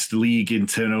Heineke leads the league in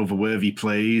turnover-worthy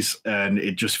plays, and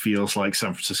it just feels like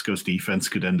San Francisco's defense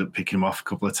could end up picking him off a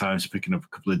couple of times, picking up a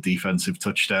couple of defensive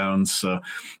touchdowns. So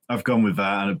I've gone with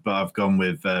that, but I've gone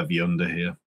with the under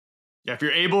here. Yeah, if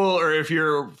you're able or if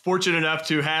you're fortunate enough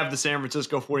to have the San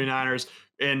Francisco 49ers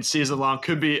in season long,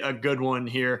 could be a good one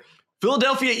here.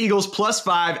 Philadelphia Eagles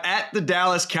 +5 at the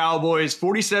Dallas Cowboys,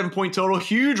 47-point total,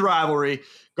 huge rivalry.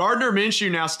 Gardner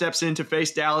Minshew now steps in to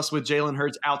face Dallas with Jalen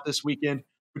Hurts out this weekend,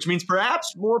 which means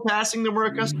perhaps more passing than we're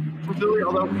accustomed from Philly,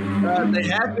 although they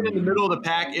have been in the middle of the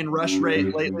pack in rush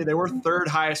rate lately. They were third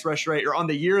highest rush rate, or on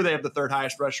the year they have the third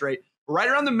highest rush rate, right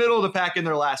around the middle of the pack in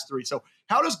their last three. So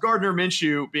how does Gardner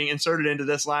Minshew being inserted into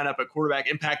this lineup at quarterback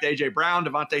impact A.J. Brown,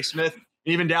 Devontae Smith,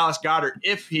 and even Dallas Goedert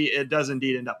if he does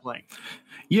indeed end up playing?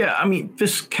 Yeah, I mean,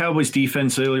 this Cowboys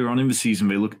defense earlier on in the season,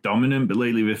 they looked dominant, but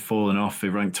lately they've fallen off. They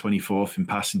ranked 24th in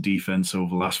passing defense over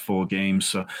the last 4 games.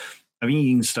 So I mean,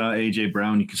 you can start A.J.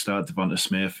 Brown, you can start Devonta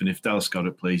Smith, and if Dallas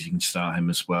Goedert plays, you can start him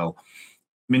as well.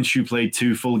 Minshew played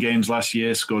 2 full games last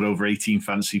year, scored over 18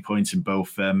 fantasy points in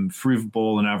both, threw the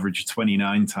ball an average of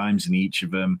 29 times in each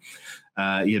of them.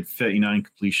 He had 39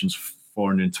 completions,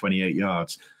 428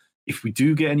 yards. If we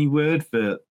do get any word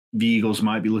that the Eagles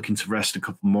might be looking to rest a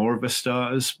couple more of their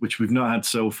starters, which we've not had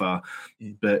so far,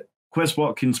 but Quez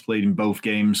Watkins played in both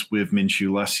games with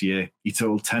Minshew last year. He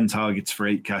totaled 10 targets for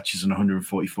 8 catches and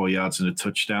 144 yards and a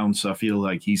touchdown. So I feel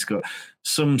like he's got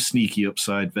some sneaky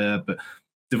upside there. But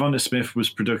Devonta Smith was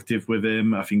productive with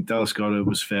him. I think Dallas Goedert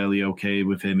was fairly okay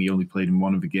with him. He only played in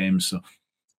one of the games. So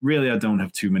really, I don't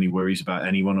have too many worries about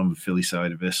anyone on the Philly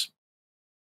side of this.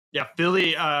 Yeah,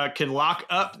 Philly can lock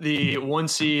up the 1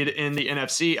 seed in the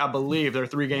NFC. I believe they're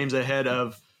 3 games ahead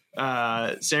of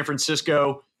San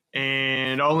Francisco,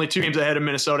 and only 2 games ahead of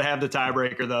Minnesota have the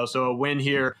tiebreaker, though. So a win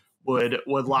here would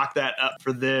lock that up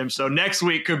for them. So next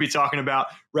week could be talking about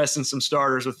resting some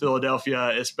starters with Philadelphia,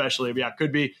 especially. But yeah,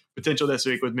 could be potential this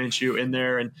week with Minshew in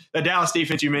there. And the Dallas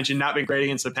defense you mentioned, not been great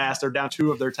against the pass. They're down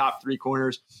 2 of their top 3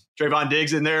 corners. Trayvon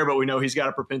Diggs in there, but we know he's got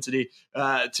a propensity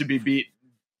to be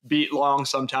beat long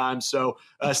sometimes. So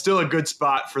still a good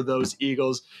spot for those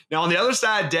Eagles. Now on the other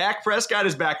side, Dak Prescott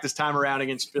is back this time around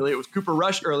against Philly. It was Cooper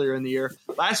Rush earlier in the year.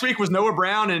 Last week was Noah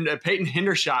Brown and Peyton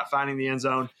Hendershot finding the end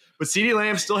zone. But CeeDee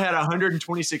Lamb still had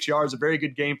 126 yards, a very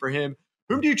good game for him.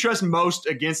 Whom do you trust most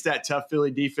against that tough Philly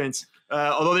defense?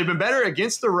 Although they've been better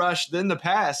against the rush than the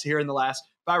pass here in the last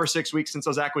 5 or 6 weeks since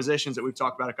those acquisitions that we've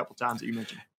talked about a couple times that you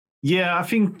mentioned. Yeah, I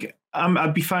think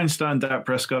I'd be fine starting Dak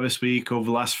Prescott this week. Over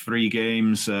the last 3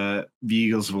 games, the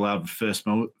Eagles have allowed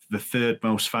the third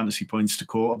most fantasy points to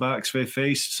quarterbacks they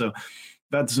faced. So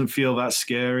that doesn't feel that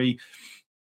scary.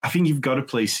 I think you've got to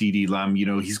play CeeDee Lamb. You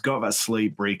know, he's got that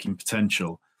slate breaking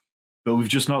potential, but we've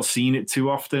just not seen it too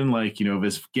often. Like, you know,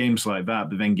 there's games like that,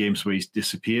 but then games where he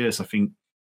disappears. I think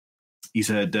he's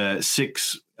had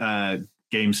 6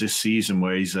 games this season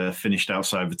where he's finished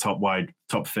outside the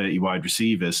top 30 wide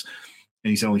receivers, and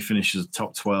he's only finished as a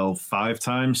top 12 5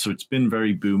 times. So it's been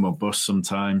very boom or bust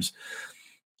sometimes.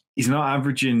 He's not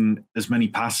averaging as many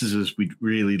passes as we'd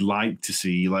really like to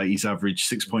see. Like, he's averaged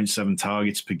 6.7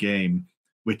 targets per game,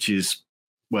 which is,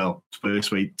 well,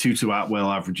 first way, Tutu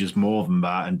Atwell averages more than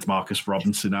that, and Demarcus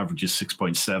Robinson averages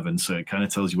 6.7. So it kind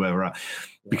of tells you where we're at.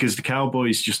 Because the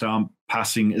Cowboys just aren't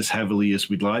passing as heavily as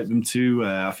we'd like them to.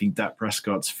 I think Dak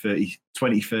Prescott's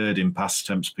 23rd in pass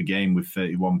attempts per game with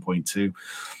 31.2.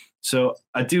 So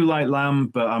I do like Lamb,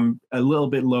 but I'm a little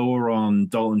bit lower on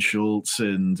Dalton Schultz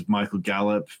and Michael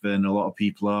Gallup than a lot of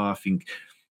people are. I think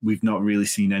we've not really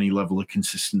seen any level of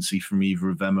consistency from either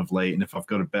of them of late. And if I've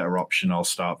got a better option, I'll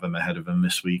start them ahead of them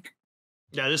this week.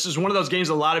 Yeah, this is one of those games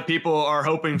a lot of people are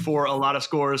hoping for a lot of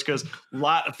scores because a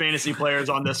lot of fantasy players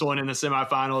on this one in the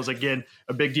semifinals. Again,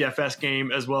 a big DFS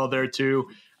game as well there too.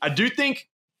 I do think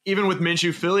even with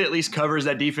Minshew, Philly at least covers.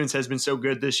 That defense has been so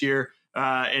good this year.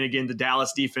 And again, the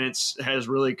Dallas defense has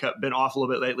really been off a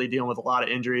little bit lately, dealing with a lot of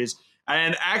injuries.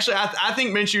 And actually, I think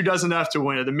Minshew does enough to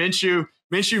win it. The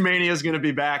Minshew mania is going to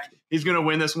be back. He's going to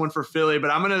win this one for Philly, but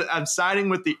I'm siding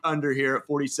with the under here at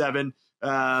 47.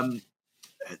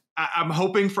 I'm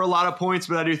hoping for a lot of points,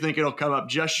 but I do think it'll come up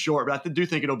just short. But I do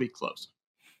think it'll be close.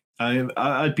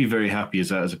 I'd be very happy as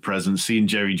that as a present, seeing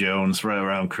Jerry Jones right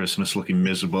around Christmas looking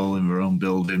miserable in their own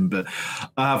building. But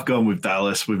I've gone with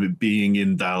Dallas, with it being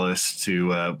in Dallas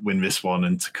to win this one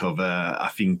and to cover. I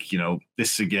think, you know,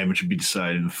 this is a game which will be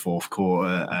decided in the 4th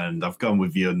quarter, and I've gone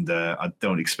with the under. I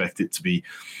don't expect it to be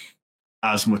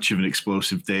as much of an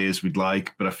explosive day as we'd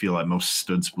like, but I feel like most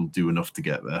studs will do enough to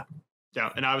get there. Yeah,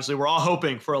 and obviously we're all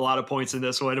hoping for a lot of points in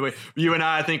this one. You and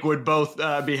I think, would both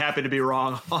be happy to be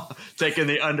wrong taking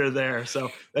the under there.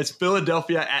 So that's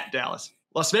Philadelphia at Dallas.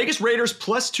 Las Vegas Raiders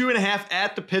plus 2.5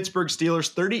 at the Pittsburgh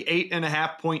Steelers,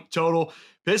 38.5-point total.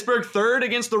 Pittsburgh third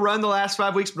against the run the last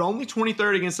 5 weeks, but only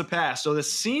 23rd against the pass. So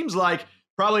this seems like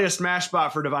probably a smash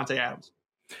spot for Davante Adams.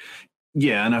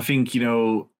 Yeah, and I think,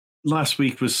 last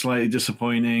week was slightly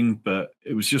disappointing, but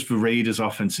it was just the Raiders'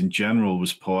 offense in general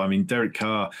was poor. I mean, Derek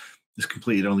Carr has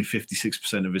completed only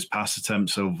 56% of his pass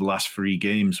attempts over the last 3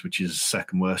 games, which is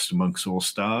second worst amongst all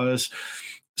stars.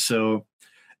 So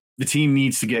the team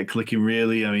needs to get clicking,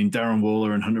 really. I mean, Darren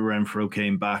Waller and Hunter Renfrow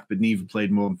came back, but neither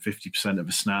played more than 50% of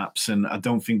the snaps. And I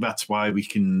don't think that's why we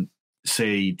can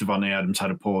say Davante Adams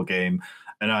had a poor game.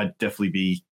 And I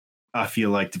feel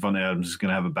like Davante Adams is going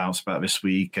to have a bounce back this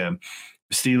week. The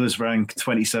Steelers rank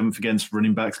 27th against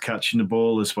running backs catching the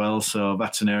ball as well. So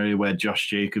that's an area where Josh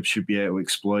Jacobs should be able to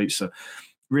exploit. So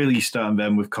really starting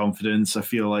them with confidence. I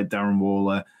feel like Darren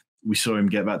Waller, we saw him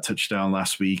get that touchdown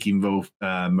last week, even though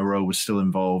Moreau was still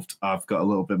involved. I've got a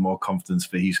little bit more confidence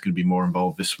that he's going to be more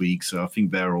involved this week. So I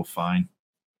think they're all fine.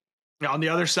 Now, on the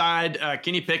other side,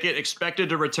 Kenny Pickett expected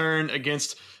to return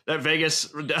against that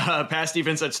Vegas pass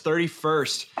defense that's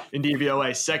 31st in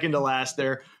DVOA, second to last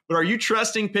there. But are you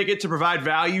trusting Pickett to provide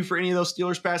value for any of those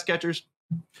Steelers pass catchers?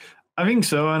 I think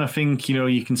so. And I think,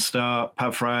 you can start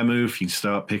Pat Freiermuth, you can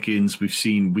start Pickens.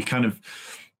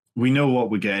 We know what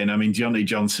we're getting. I mean, Deontay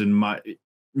Johnson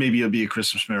maybe it'll be a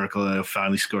Christmas miracle and he'll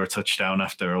finally score a touchdown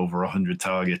after over 100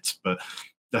 targets, but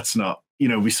that's not,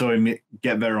 we saw him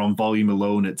get there on volume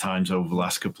alone at times over the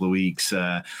last couple of weeks.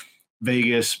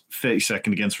 Vegas,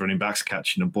 32nd against running backs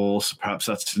catching the ball. So perhaps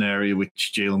that's an area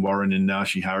which Jaylen Warren and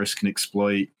Najee Harris can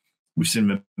exploit. We've seen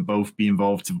them both be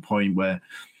involved to the point where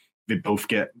they both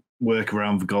get work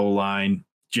around the goal line.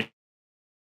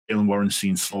 Jaylen Warren's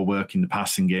seen slow work in the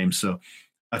passing game. So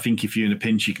I think if you're in a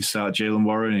pinch, you can start Jaylen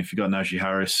Warren. If you've got Najee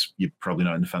Harris, you're probably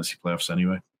not in the fantasy playoffs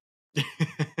anyway.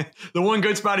 The one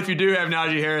good spot if you do have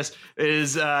Najee Harris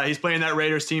is he's playing that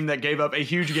Raiders team that gave up a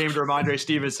huge game to Ramondre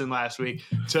Stevenson last week,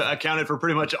 to accounted for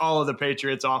pretty much all of the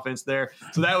Patriots offense there.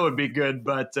 So that would be good.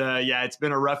 But it's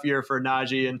been a rough year for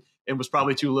Najee, and it was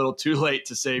probably too little too late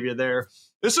to save you there.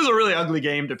 This is a really ugly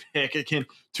game to pick. Again,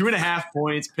 2.5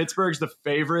 points. Pittsburgh's the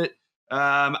favorite.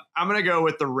 I'm going to go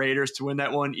with the Raiders to win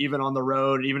that one, even on the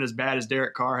road, even as bad as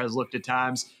Derek Carr has looked at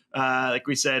times. Like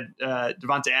we said,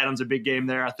 Davante Adams, a big game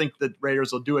there. I think the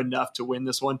Raiders will do enough to win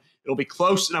this one. It'll be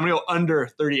close, and I'm going to go under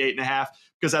 38.5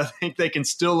 because I think they can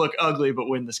still look ugly but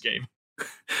win this game.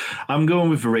 I'm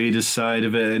going with the Raiders side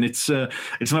of it, and it's not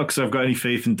because I've got any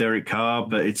faith in Derek Carr,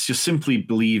 but it's just simply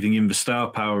believing in the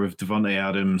star power of Davante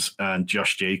Adams and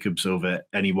Josh Jacobs over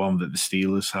anyone that the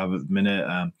Steelers have at the minute.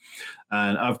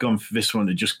 And I've gone for this one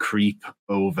to just creep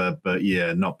over, but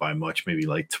yeah, not by much, maybe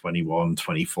like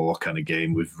 21-24 kind of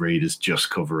game with Raiders just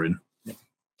covering.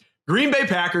 Green Bay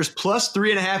Packers plus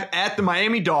 3.5 at the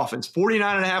Miami Dolphins,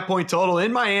 49.5-point total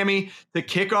in Miami to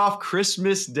kick off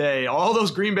Christmas Day. All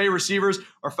those Green Bay receivers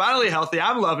are finally healthy.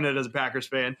 I'm loving it as a Packers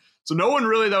fan. So no one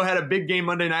really, though, had a big game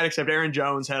Monday night except Aaron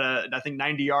Jones had, I think,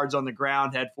 90 yards on the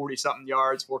ground, had 40-something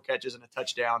yards, 4 catches, and a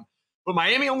touchdown. But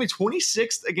Miami only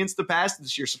 26th against the pass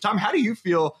this year. So, Tom, how do you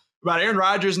feel about Aaron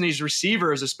Rodgers and these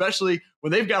receivers, especially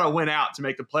when they've got to win out to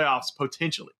make the playoffs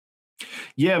potentially?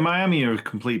 Yeah, Miami are a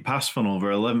complete pass funnel.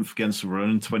 They're 11th against the run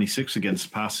and 26th against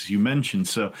the pass, as you mentioned.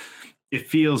 So it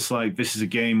feels like this is a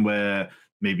game where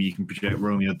maybe you can project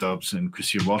Romeo Doubs and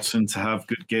Christian Watson to have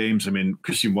good games. I mean,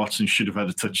 Christian Watson should have had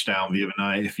a touchdown the other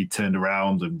night if he turned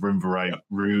around and run the right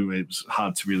route. It was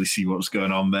hard to really see what was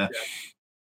going on there. Yeah.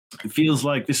 It feels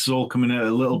like this is all coming at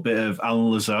a little bit of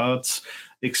Alan Lazard's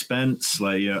expense.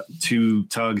 Like 2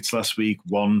 targets last week,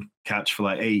 1 catch for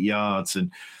like 8 yards.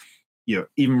 And,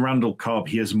 even Randall Cobb,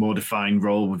 he has a more defined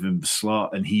role within the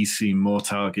slot and he's seen more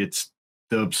targets.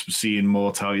 Dubs was seeing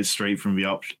more targets straight from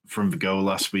the goal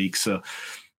last week. So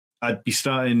I'd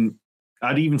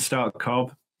even start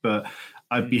Cobb, but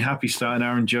I'd be happy starting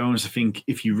Aaron Jones. I think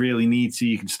if you really need to,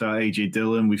 you can start AJ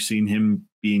Dillon. We've seen him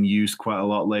being used quite a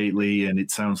lot lately, and it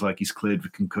sounds like he's cleared the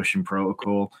concussion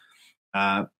protocol.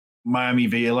 Miami,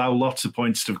 they allow lots of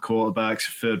points to the quarterbacks,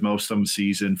 3rd most on the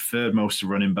season, 3rd most to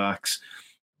running backs.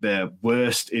 They're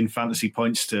worst in fantasy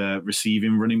points to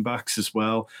receiving running backs as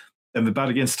well. And they're bad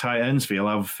against tight ends. They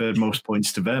allow 3rd most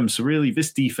points to them. So really,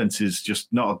 this defense is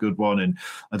just not a good one. And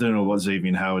I don't know what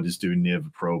Xavier Howard is doing near the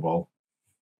Pro Bowl.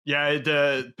 Yeah,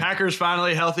 the Packers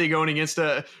finally healthy going against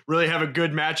really have a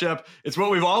good matchup. It's what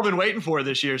we've all been waiting for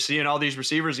this year, seeing all these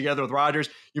receivers together with Rodgers.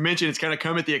 You mentioned it's kind of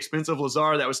come at the expense of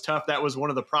Lazard. That was tough. That was one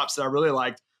of the props that I really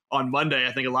liked on Monday.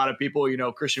 I think a lot of people,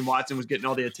 Christian Watson was getting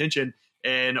all the attention.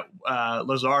 and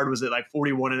Lazard was at like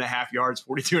 41 and a half yards,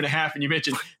 42 and a half. And you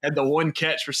mentioned had the one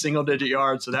catch for single digit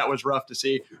yards. So that was rough to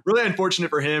see. Really unfortunate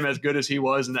for him, as good as he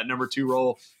was in that number 2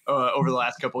 role over the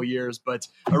last couple of years, but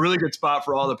a really good spot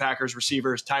for all the Packers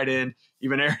receivers, tight end,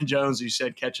 even Aaron Jones, who you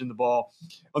said catching the ball.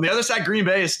 On the other side, Green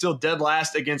Bay is still dead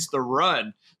last against the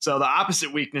run. So the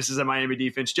opposite weakness is in Miami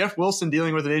defense. Jeff Wilson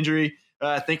dealing with an injury.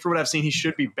 I think for what I've seen, he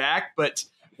should be back. But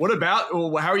what about,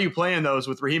 how are you playing those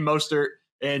with Raheem Mostert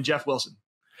and Jeff Wilson?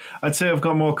 I'd say I've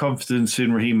got more confidence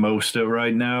in Raheem Mostert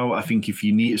right now. I think if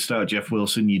you need to start Jeff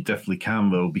Wilson, you definitely can,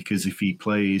 though, because if he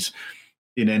plays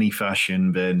in any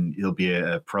fashion, then he'll be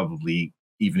probably,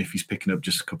 even if he's picking up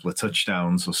just a couple of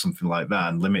touchdowns or something like that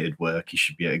and limited work, he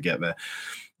should be able to get there.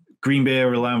 Green Bay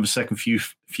are allowing the second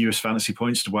fewest fantasy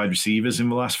points to wide receivers in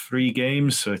the last 3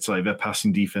 games. So it's like their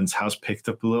passing defense has picked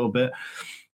up a little bit.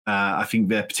 I think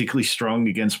they're particularly strong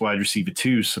against wide receiver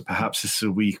 2. So perhaps this is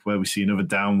a week where we see another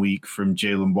down week from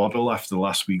Jalen Waddle after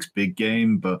last week's big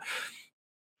game. But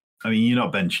I mean, you're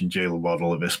not benching Jalen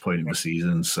Waddle at this point in the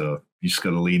season. So you just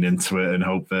got to lean into it and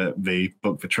hope that they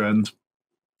buck the trend.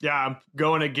 Yeah, I'm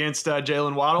going against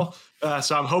Jalen Waddle.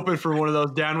 So I'm hoping for one of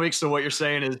those down weeks. So what you're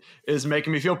saying is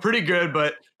making me feel pretty good,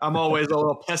 but I'm always a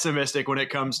little pessimistic when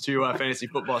it comes to fantasy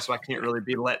football, so I can't really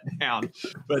be let down.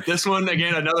 But this one,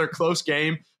 again, another close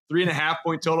game, 3.5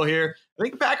 point total here. I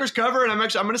think the Packers cover, and I'm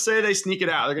going to say they sneak it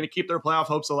out. They're going to keep their playoff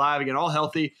hopes alive, again, all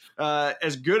healthy.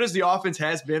 As good as the offense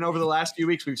has been over the last few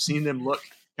weeks, we've seen them look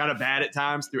kind of bad at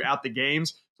times throughout the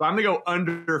games. So I'm going to go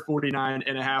under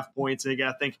 49.5 points. And again,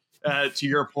 I think to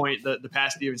your point, the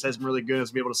pass defense has been really good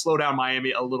as be able to slow down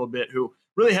Miami a little bit, who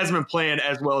really hasn't been playing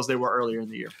as well as they were earlier in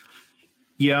the year.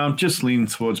 Yeah, I'm just leaning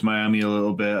towards Miami a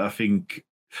little bit. I think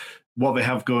what they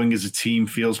have going as a team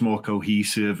feels more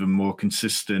cohesive and more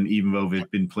consistent, even though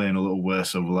they've been playing a little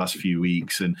worse over the last few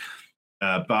weeks. And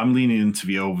but I'm leaning into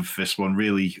the over for this one,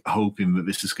 really hoping that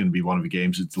this is going to be one of the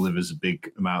games that delivers a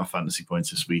big amount of fantasy points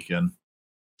this weekend.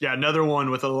 Yeah, another one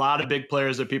with a lot of big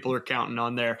players that people are counting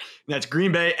on there. And that's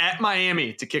Green Bay at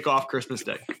Miami to kick off Christmas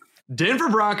Day. Denver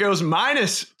Broncos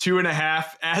minus 2.5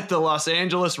 at the Los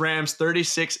Angeles Rams,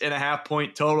 36.5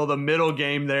 point total, the middle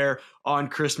game there on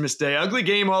Christmas Day. Ugly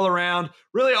game all around.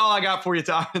 Really all I got for you,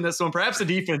 Tom, in this one. Perhaps the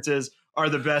defenses are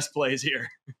the best plays here.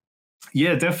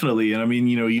 Yeah, definitely. And I mean,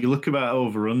 you look at that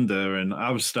over under, and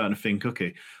I was starting to think,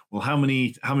 okay, well, how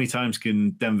many times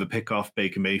can Denver pick off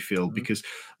Baker Mayfield? Mm-hmm. Because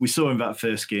we saw in that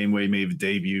first game where he made the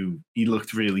debut, he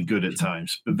looked really good at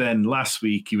times. But then last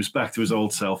week, he was back to his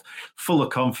old self, full of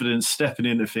confidence, stepping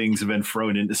into things and then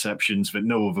throwing interceptions that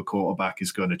no other quarterback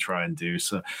is going to try and do.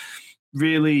 So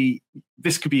really,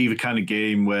 this could be the kind of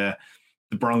game where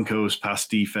the Broncos pass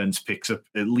defense picks up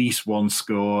at least one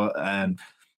score. And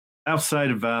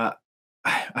outside of that,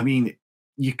 I mean,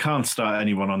 you can't start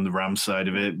anyone on the Rams side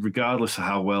of it, regardless of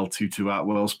how well Tutu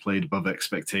Atwell's played above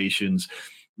expectations,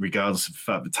 regardless of the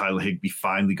fact that Tyler Higbee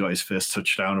finally got his first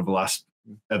touchdown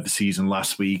of the season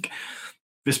last week.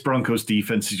 This Broncos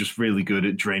defense is just really good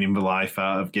at draining the life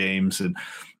out of games. And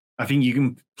I think you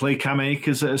can play Cam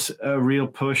Akers as a real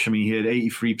push. I mean, he had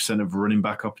 83% of running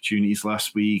back opportunities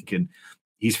last week, and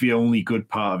he's the only good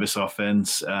part of this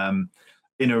offense.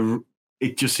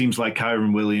 It just seems like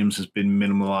Kyren Williams has been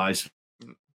minimalized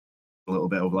a little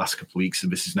bit over the last couple of weeks,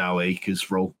 and this is now Akers'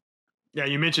 role. Yeah,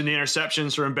 you mentioned the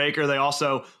interceptions from Baker. They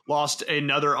also lost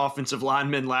another offensive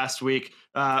lineman last week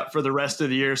for the rest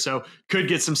of the year, so could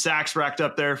get some sacks racked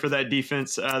up there for that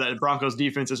defense, that Broncos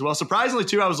defense as well. Surprisingly,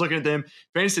 too, I was looking at them.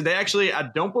 Fantasy, they actually, I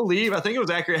think it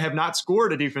was accurate, have not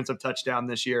scored a defensive touchdown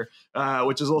this year,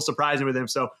 which is a little surprising with them.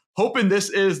 So hoping this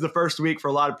is the first week for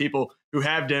a lot of people who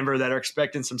have Denver that are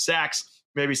expecting some sacks,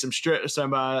 maybe some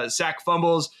sack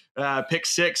fumbles, pick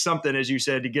six, something, as you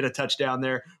said, to get a touchdown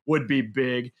there would be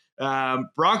big.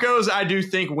 Broncos, I do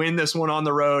think, win this one on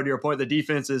the road. Your point, the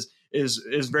defense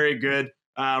is very good.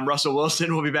 Russell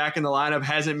Wilson will be back in the lineup.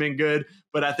 Hasn't been good,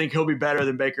 but I think he'll be better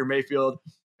than Baker Mayfield.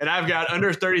 And I've got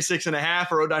under 36.5. I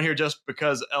wrote down here just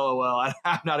because LOL.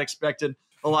 I'm not expecting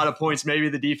a lot of points. Maybe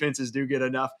the defenses do get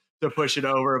enough to push it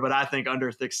over, but I think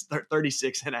under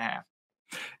 36.5.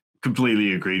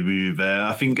 Completely agreed with you there.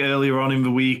 I think earlier on in the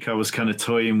week, I was kind of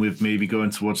toying with maybe going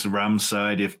towards the Rams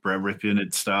side if Brett Rypien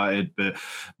had started. But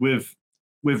with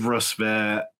Russ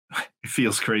there, it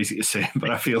feels crazy to say,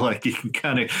 but I feel like he can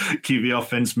kind of keep the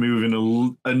offense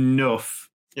moving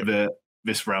enough that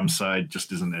this Rams side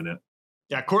just isn't in it.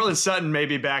 Yeah, Cortland Sutton may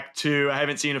be back too. I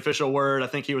haven't seen official word. I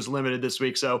think he was limited this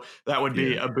week, so that would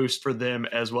be a boost for them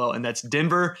as well. And that's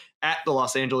Denver at the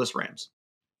Los Angeles Rams.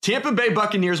 Tampa Bay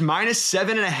Buccaneers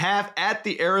 -7.5 at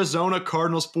the Arizona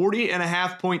Cardinals,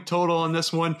 40.5 point total on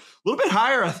this one. A little bit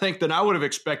higher, I think, than I would have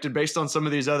expected based on some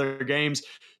of these other games.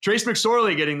 Trace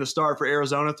McSorley getting the start for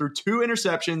Arizona through 2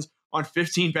 interceptions on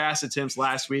 15 pass attempts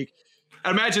last week. I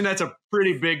imagine that's a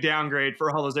pretty big downgrade for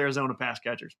all those Arizona pass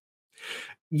catchers.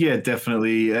 Yeah,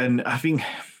 definitely. And I think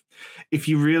if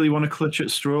you really want to clutch at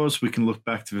straws, we can look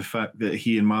back to the fact that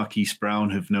he and Marquise Brown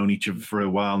have known each other for a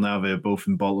while now. They're both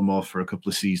in Baltimore for a couple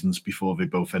of seasons before they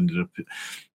both ended up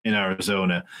in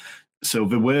Arizona. So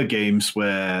there were games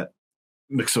where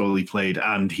McSorley played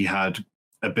and he had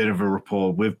a bit of a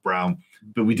rapport with Brown,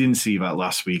 but we didn't see that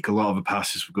last week. A lot of the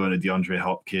passes were going to DeAndre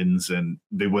Hopkins and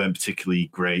they weren't particularly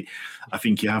great. I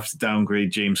think you have to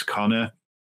downgrade James Conner.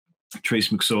 Trace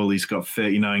McSorley's got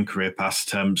 39 career pass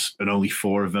attempts and only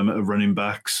 4 of them are running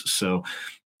backs. So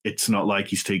it's not like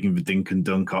he's taking the dink and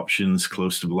dunk options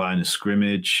close to the line of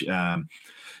scrimmage.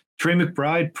 Trey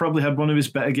McBride probably had one of his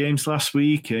better games last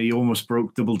week. He almost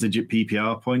broke double-digit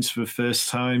PPR points for the first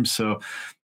time. So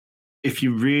if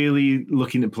you're really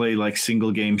looking to play like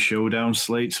single-game showdown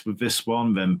slates with this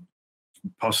one, then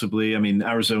possibly. I mean,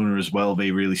 Arizona as well,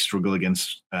 they really struggle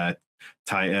against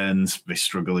tight ends. They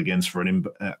struggle against running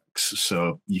backs.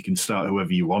 So you can start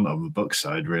whoever you want on the Bucs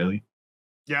side, really.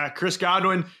 Yeah, Chris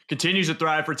Godwin continues to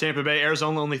thrive for Tampa Bay.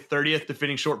 Arizona only 30th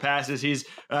defending short passes. He's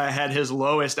had his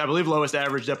lowest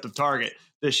average depth of target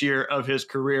this year of his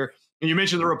career. And you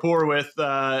mentioned the rapport with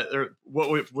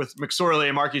McSorley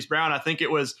and Marquise Brown. I think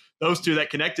it was those two that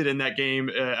connected in that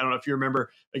game. I don't know if you remember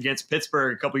against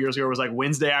Pittsburgh a couple years ago. It was like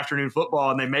Wednesday afternoon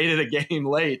football, and they made it a game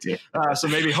late. So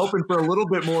maybe hoping for a little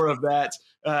bit more of that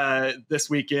this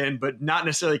weekend, but not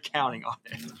necessarily counting on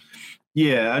it.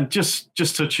 Yeah, and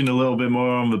just touching a little bit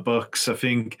more on the Bucs, I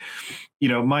think,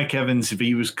 Mike Evans, if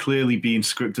he was clearly being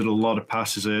scripted a lot of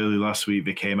passes early last week,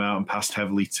 they came out and passed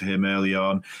heavily to him early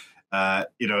on.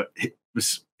 It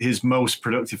was his most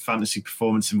productive fantasy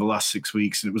performance in the last 6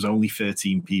 weeks, and it was only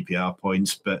 13 PPR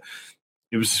points, but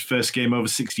it was his first game over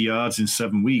 60 yards in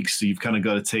 7 weeks, so you've kind of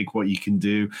got to take what you can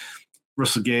do.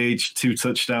 Russell Gage, 2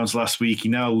 touchdowns last week. He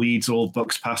now leads all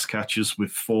Bucs pass catchers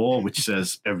with 4, which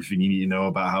says everything you need to know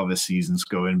about how their season's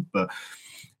going. But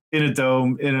in a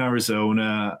dome, in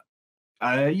Arizona,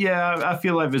 I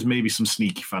feel like there's maybe some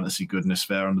sneaky fantasy goodness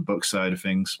there on the Bucs side of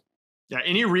things. Yeah,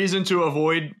 any reason to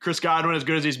avoid Chris Godwin as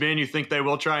good as he's been? You think they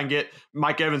will try and get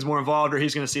Mike Evans more involved, or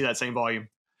he's going to see that same volume?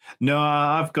 No,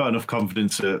 I've got enough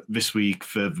confidence that this week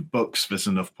for the Bucs, there's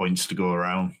enough points to go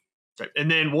around. And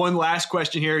then one last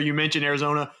question here. You mentioned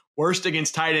Arizona, worst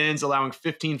against tight ends, allowing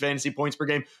 15 fantasy points per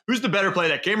game. Who's the better play?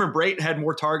 That Cameron Brate had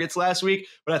more targets last week,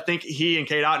 but I think he and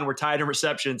Cade Otton were tied in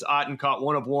receptions. Otton caught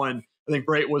 1 of 1. I think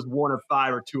Brate was 1 of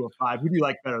 5 or 2 of 5. Who do you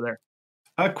like better there?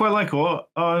 I quite like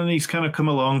Otton. He's kind of come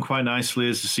along quite nicely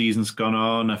as the season's gone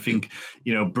on. I think,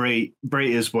 Brate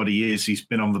is what he is. He's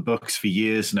been on the Bucs for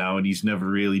years now, and he's never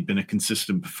really been a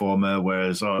consistent performer,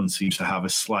 whereas Otton seems to have a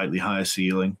slightly higher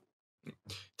ceiling.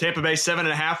 Tampa Bay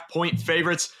 7.5 point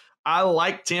favorites. I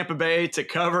like Tampa Bay to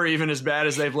cover, even as bad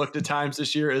as they've looked at times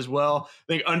this year as well.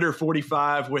 I think under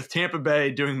 45 with Tampa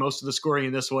Bay doing most of the scoring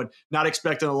in this one. Not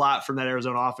expecting a lot from that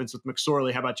Arizona offense with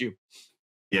McSorley. How about you?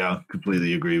 Yeah,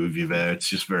 completely agree with you there. It's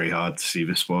just very hard to see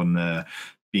this one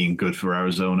being good for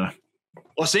Arizona.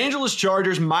 Los Angeles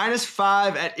Chargers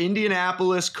 -5 at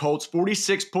Indianapolis Colts.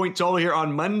 46 point total here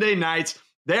on Monday nights.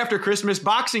 Day after Christmas,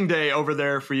 Boxing Day over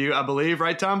there for you, I believe,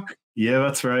 right, Tom? Yeah,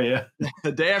 that's right, yeah.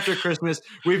 The day after Christmas,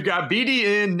 we've got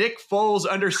BDN, Nick Foles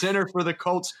under center for the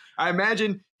Colts. I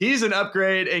imagine he's an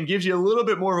upgrade and gives you a little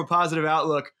bit more of a positive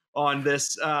outlook on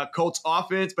this Colts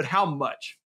offense, but how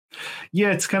much?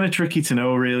 Yeah, it's kind of tricky to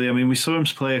know, really. I mean, we saw him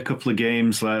play a couple of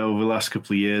games like over the last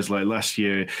couple of years. Like last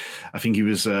year, I think he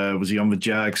was he on the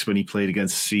Jags when he played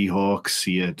against the Seahawks?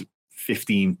 He had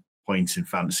 15 points in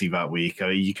fantasy that week.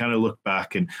 You kind of look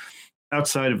back, and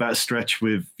outside of that stretch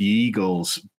with the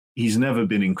Eagles, he's never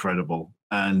been incredible.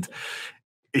 And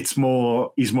he's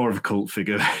more of a cult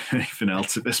figure than anything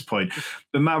else at this point.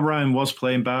 But Matt Ryan was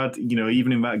playing bad,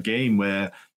 even in that game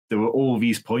where there were all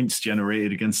these points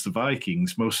generated against the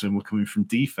Vikings. Most of them were coming from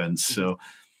defense. So,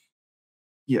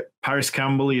 yeah, Paris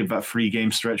Campbell, he had that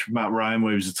 3-game stretch with Matt Ryan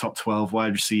where he was a top 12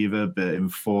 wide receiver, but in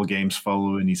 4 games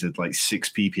following, he's had like 6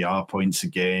 PPR points a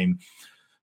game.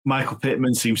 Michael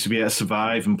Pittman seems to be able to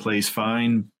survive and plays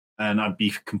fine, and I'd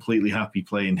be completely happy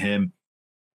playing him.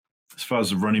 As far as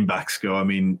the running backs go, I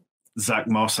mean, Zach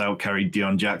Moss outcarried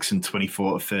Deion Jackson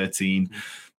 24-13.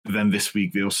 But then this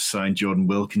week, they also signed Jordan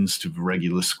Wilkins to the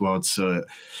regular squad. So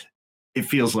it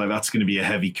feels like that's going to be a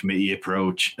heavy committee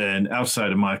approach. And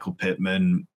outside of Michael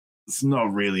Pittman, it's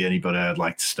not really anybody I'd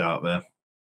like to start there.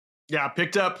 Yeah,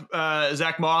 picked up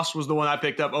Zach Moss was the one I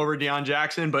picked up over Deion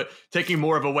Jackson, but taking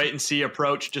more of a wait and see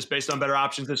approach just based on better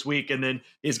options this week. And then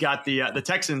he's got the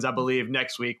Texans, I believe,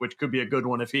 next week, which could be a good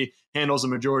one if he handles the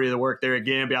majority of the work there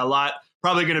again. Be a lot,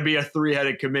 probably going to be a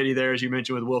three-headed committee there, as you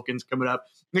mentioned, with Wilkins coming up.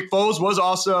 Nick Foles was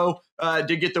also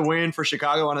did get the win for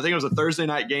Chicago, and I think it was a Thursday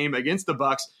night game against the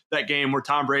Bucs. That game where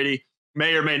Tom Brady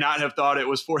may or may not have thought it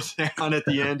was fourth down at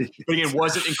the end, but again,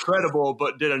 wasn't incredible,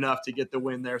 but did enough to get the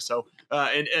win there. So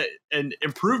an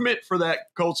improvement for that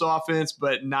Colts offense,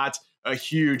 but not a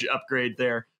huge upgrade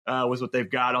there was what they've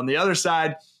got. On the other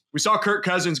side, we saw Kirk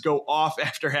Cousins go off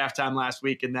after halftime last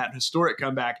week in that historic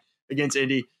comeback against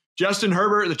Indy. Justin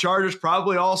Herbert, the Chargers,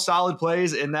 probably all solid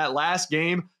plays in that last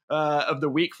game of the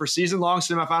week for season-long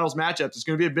semifinals matchups. It's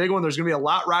going to be a big one. There's going to be a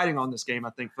lot riding on this game, I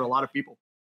think, for a lot of people.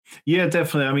 Yeah,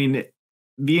 definitely. I mean,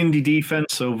 the Indy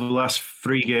defense over the last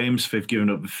 3 games, they've given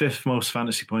up the 5th most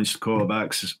fantasy points to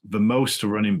quarterbacks, the most to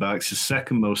running backs, the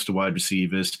 2nd most to wide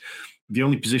receivers. The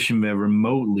only position they're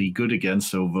remotely good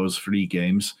against over those 3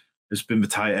 games has been the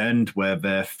tight end, where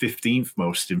they're 15th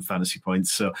most in fantasy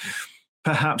points. So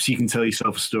perhaps you can tell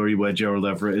yourself a story where Gerald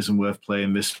Everett isn't worth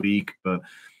playing this week, but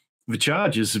the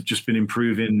Chargers have just been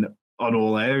improving on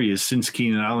all areas since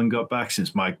Keenan Allen got back,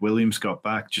 since Mike Williams got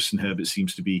back. Justin Herbert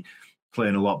seems to be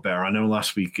playing a lot better. I know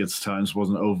last week against the Titans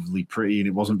wasn't overly pretty and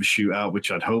it wasn't the shootout, which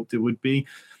I'd hoped it would be,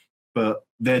 but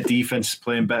their defense is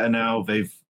playing better now.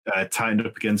 They've tightened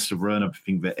up against the run. I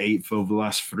think they're 8th over the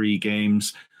last 3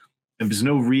 games. And there's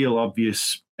no real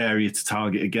obvious area to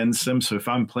target against them. So if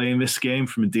I'm playing this game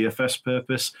from a DFS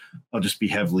purpose, I'll just be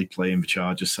heavily playing the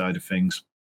Chargers side of things.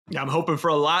 Yeah, I'm hoping for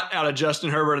a lot out of Justin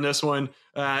Herbert in this one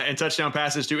and touchdown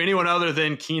passes to anyone other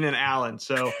than Keenan Allen.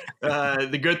 So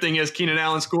the good thing is Keenan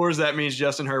Allen scores. That means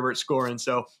Justin Herbert scoring.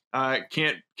 So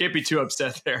can't be too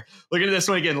upset there. Looking at this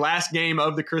one again, last game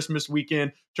of the Christmas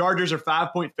weekend. Chargers are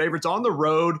 5-point favorites on the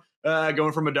road,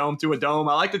 going from a dome to a dome.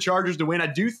 I like the Chargers to win. I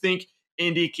do think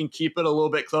Indy can keep it a little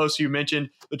bit close. You mentioned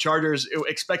the Chargers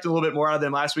expected a little bit more out of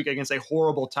them last week against a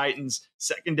horrible Titans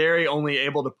secondary, only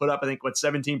able to put up, I think,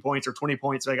 17 points or 20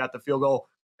 points. They got the field goal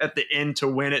at the end to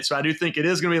win it. So I do think it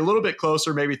is going to be a little bit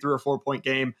closer, maybe 3 or 4 point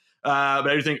game. But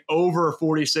I do think over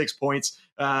 46 points,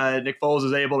 Nick Foles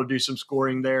is able to do some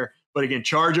scoring there. But again,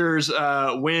 Chargers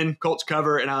win, Colts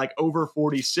cover, and I like over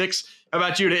 46. How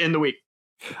about you to end the week?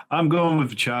 I'm going with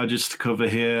the Chargers to cover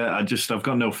here. I've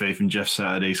got no faith in Jeff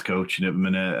Saturday's coaching at the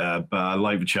minute, but I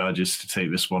like the Chargers to take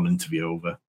this one into the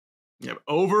over. Yep,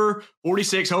 over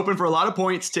 46, hoping for a lot of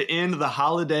points to end the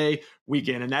holiday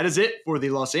weekend. And that is it for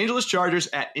the Los Angeles Chargers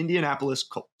at Indianapolis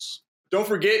Colts. Don't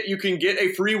forget, you can get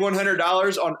a free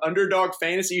 $100 on Underdog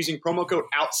Fantasy using promo code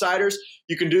OUTSIDERS.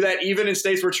 You can do that even in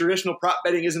states where traditional prop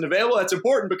betting isn't available. That's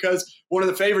important because one of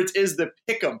the favorites is the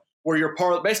Pick'em, where you're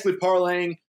basically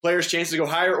parlaying players' chances to go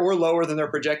higher or lower than their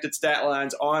projected stat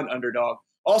lines on Underdog.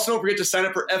 Also, don't forget to sign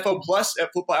up for FO Plus at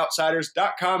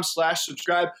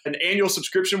footballoutsiders.com/subscribe. An annual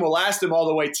subscription will last them all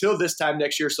the way till this time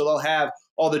next year, so they'll have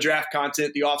all the draft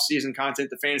content, the off-season content,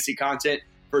 the fantasy content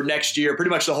for next year, pretty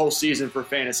much the whole season for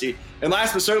fantasy. And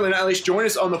last but certainly not least, join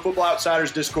us on the Football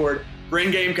Outsiders Discord for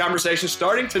in-game conversations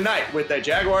starting tonight with the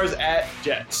Jaguars at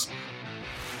Jets.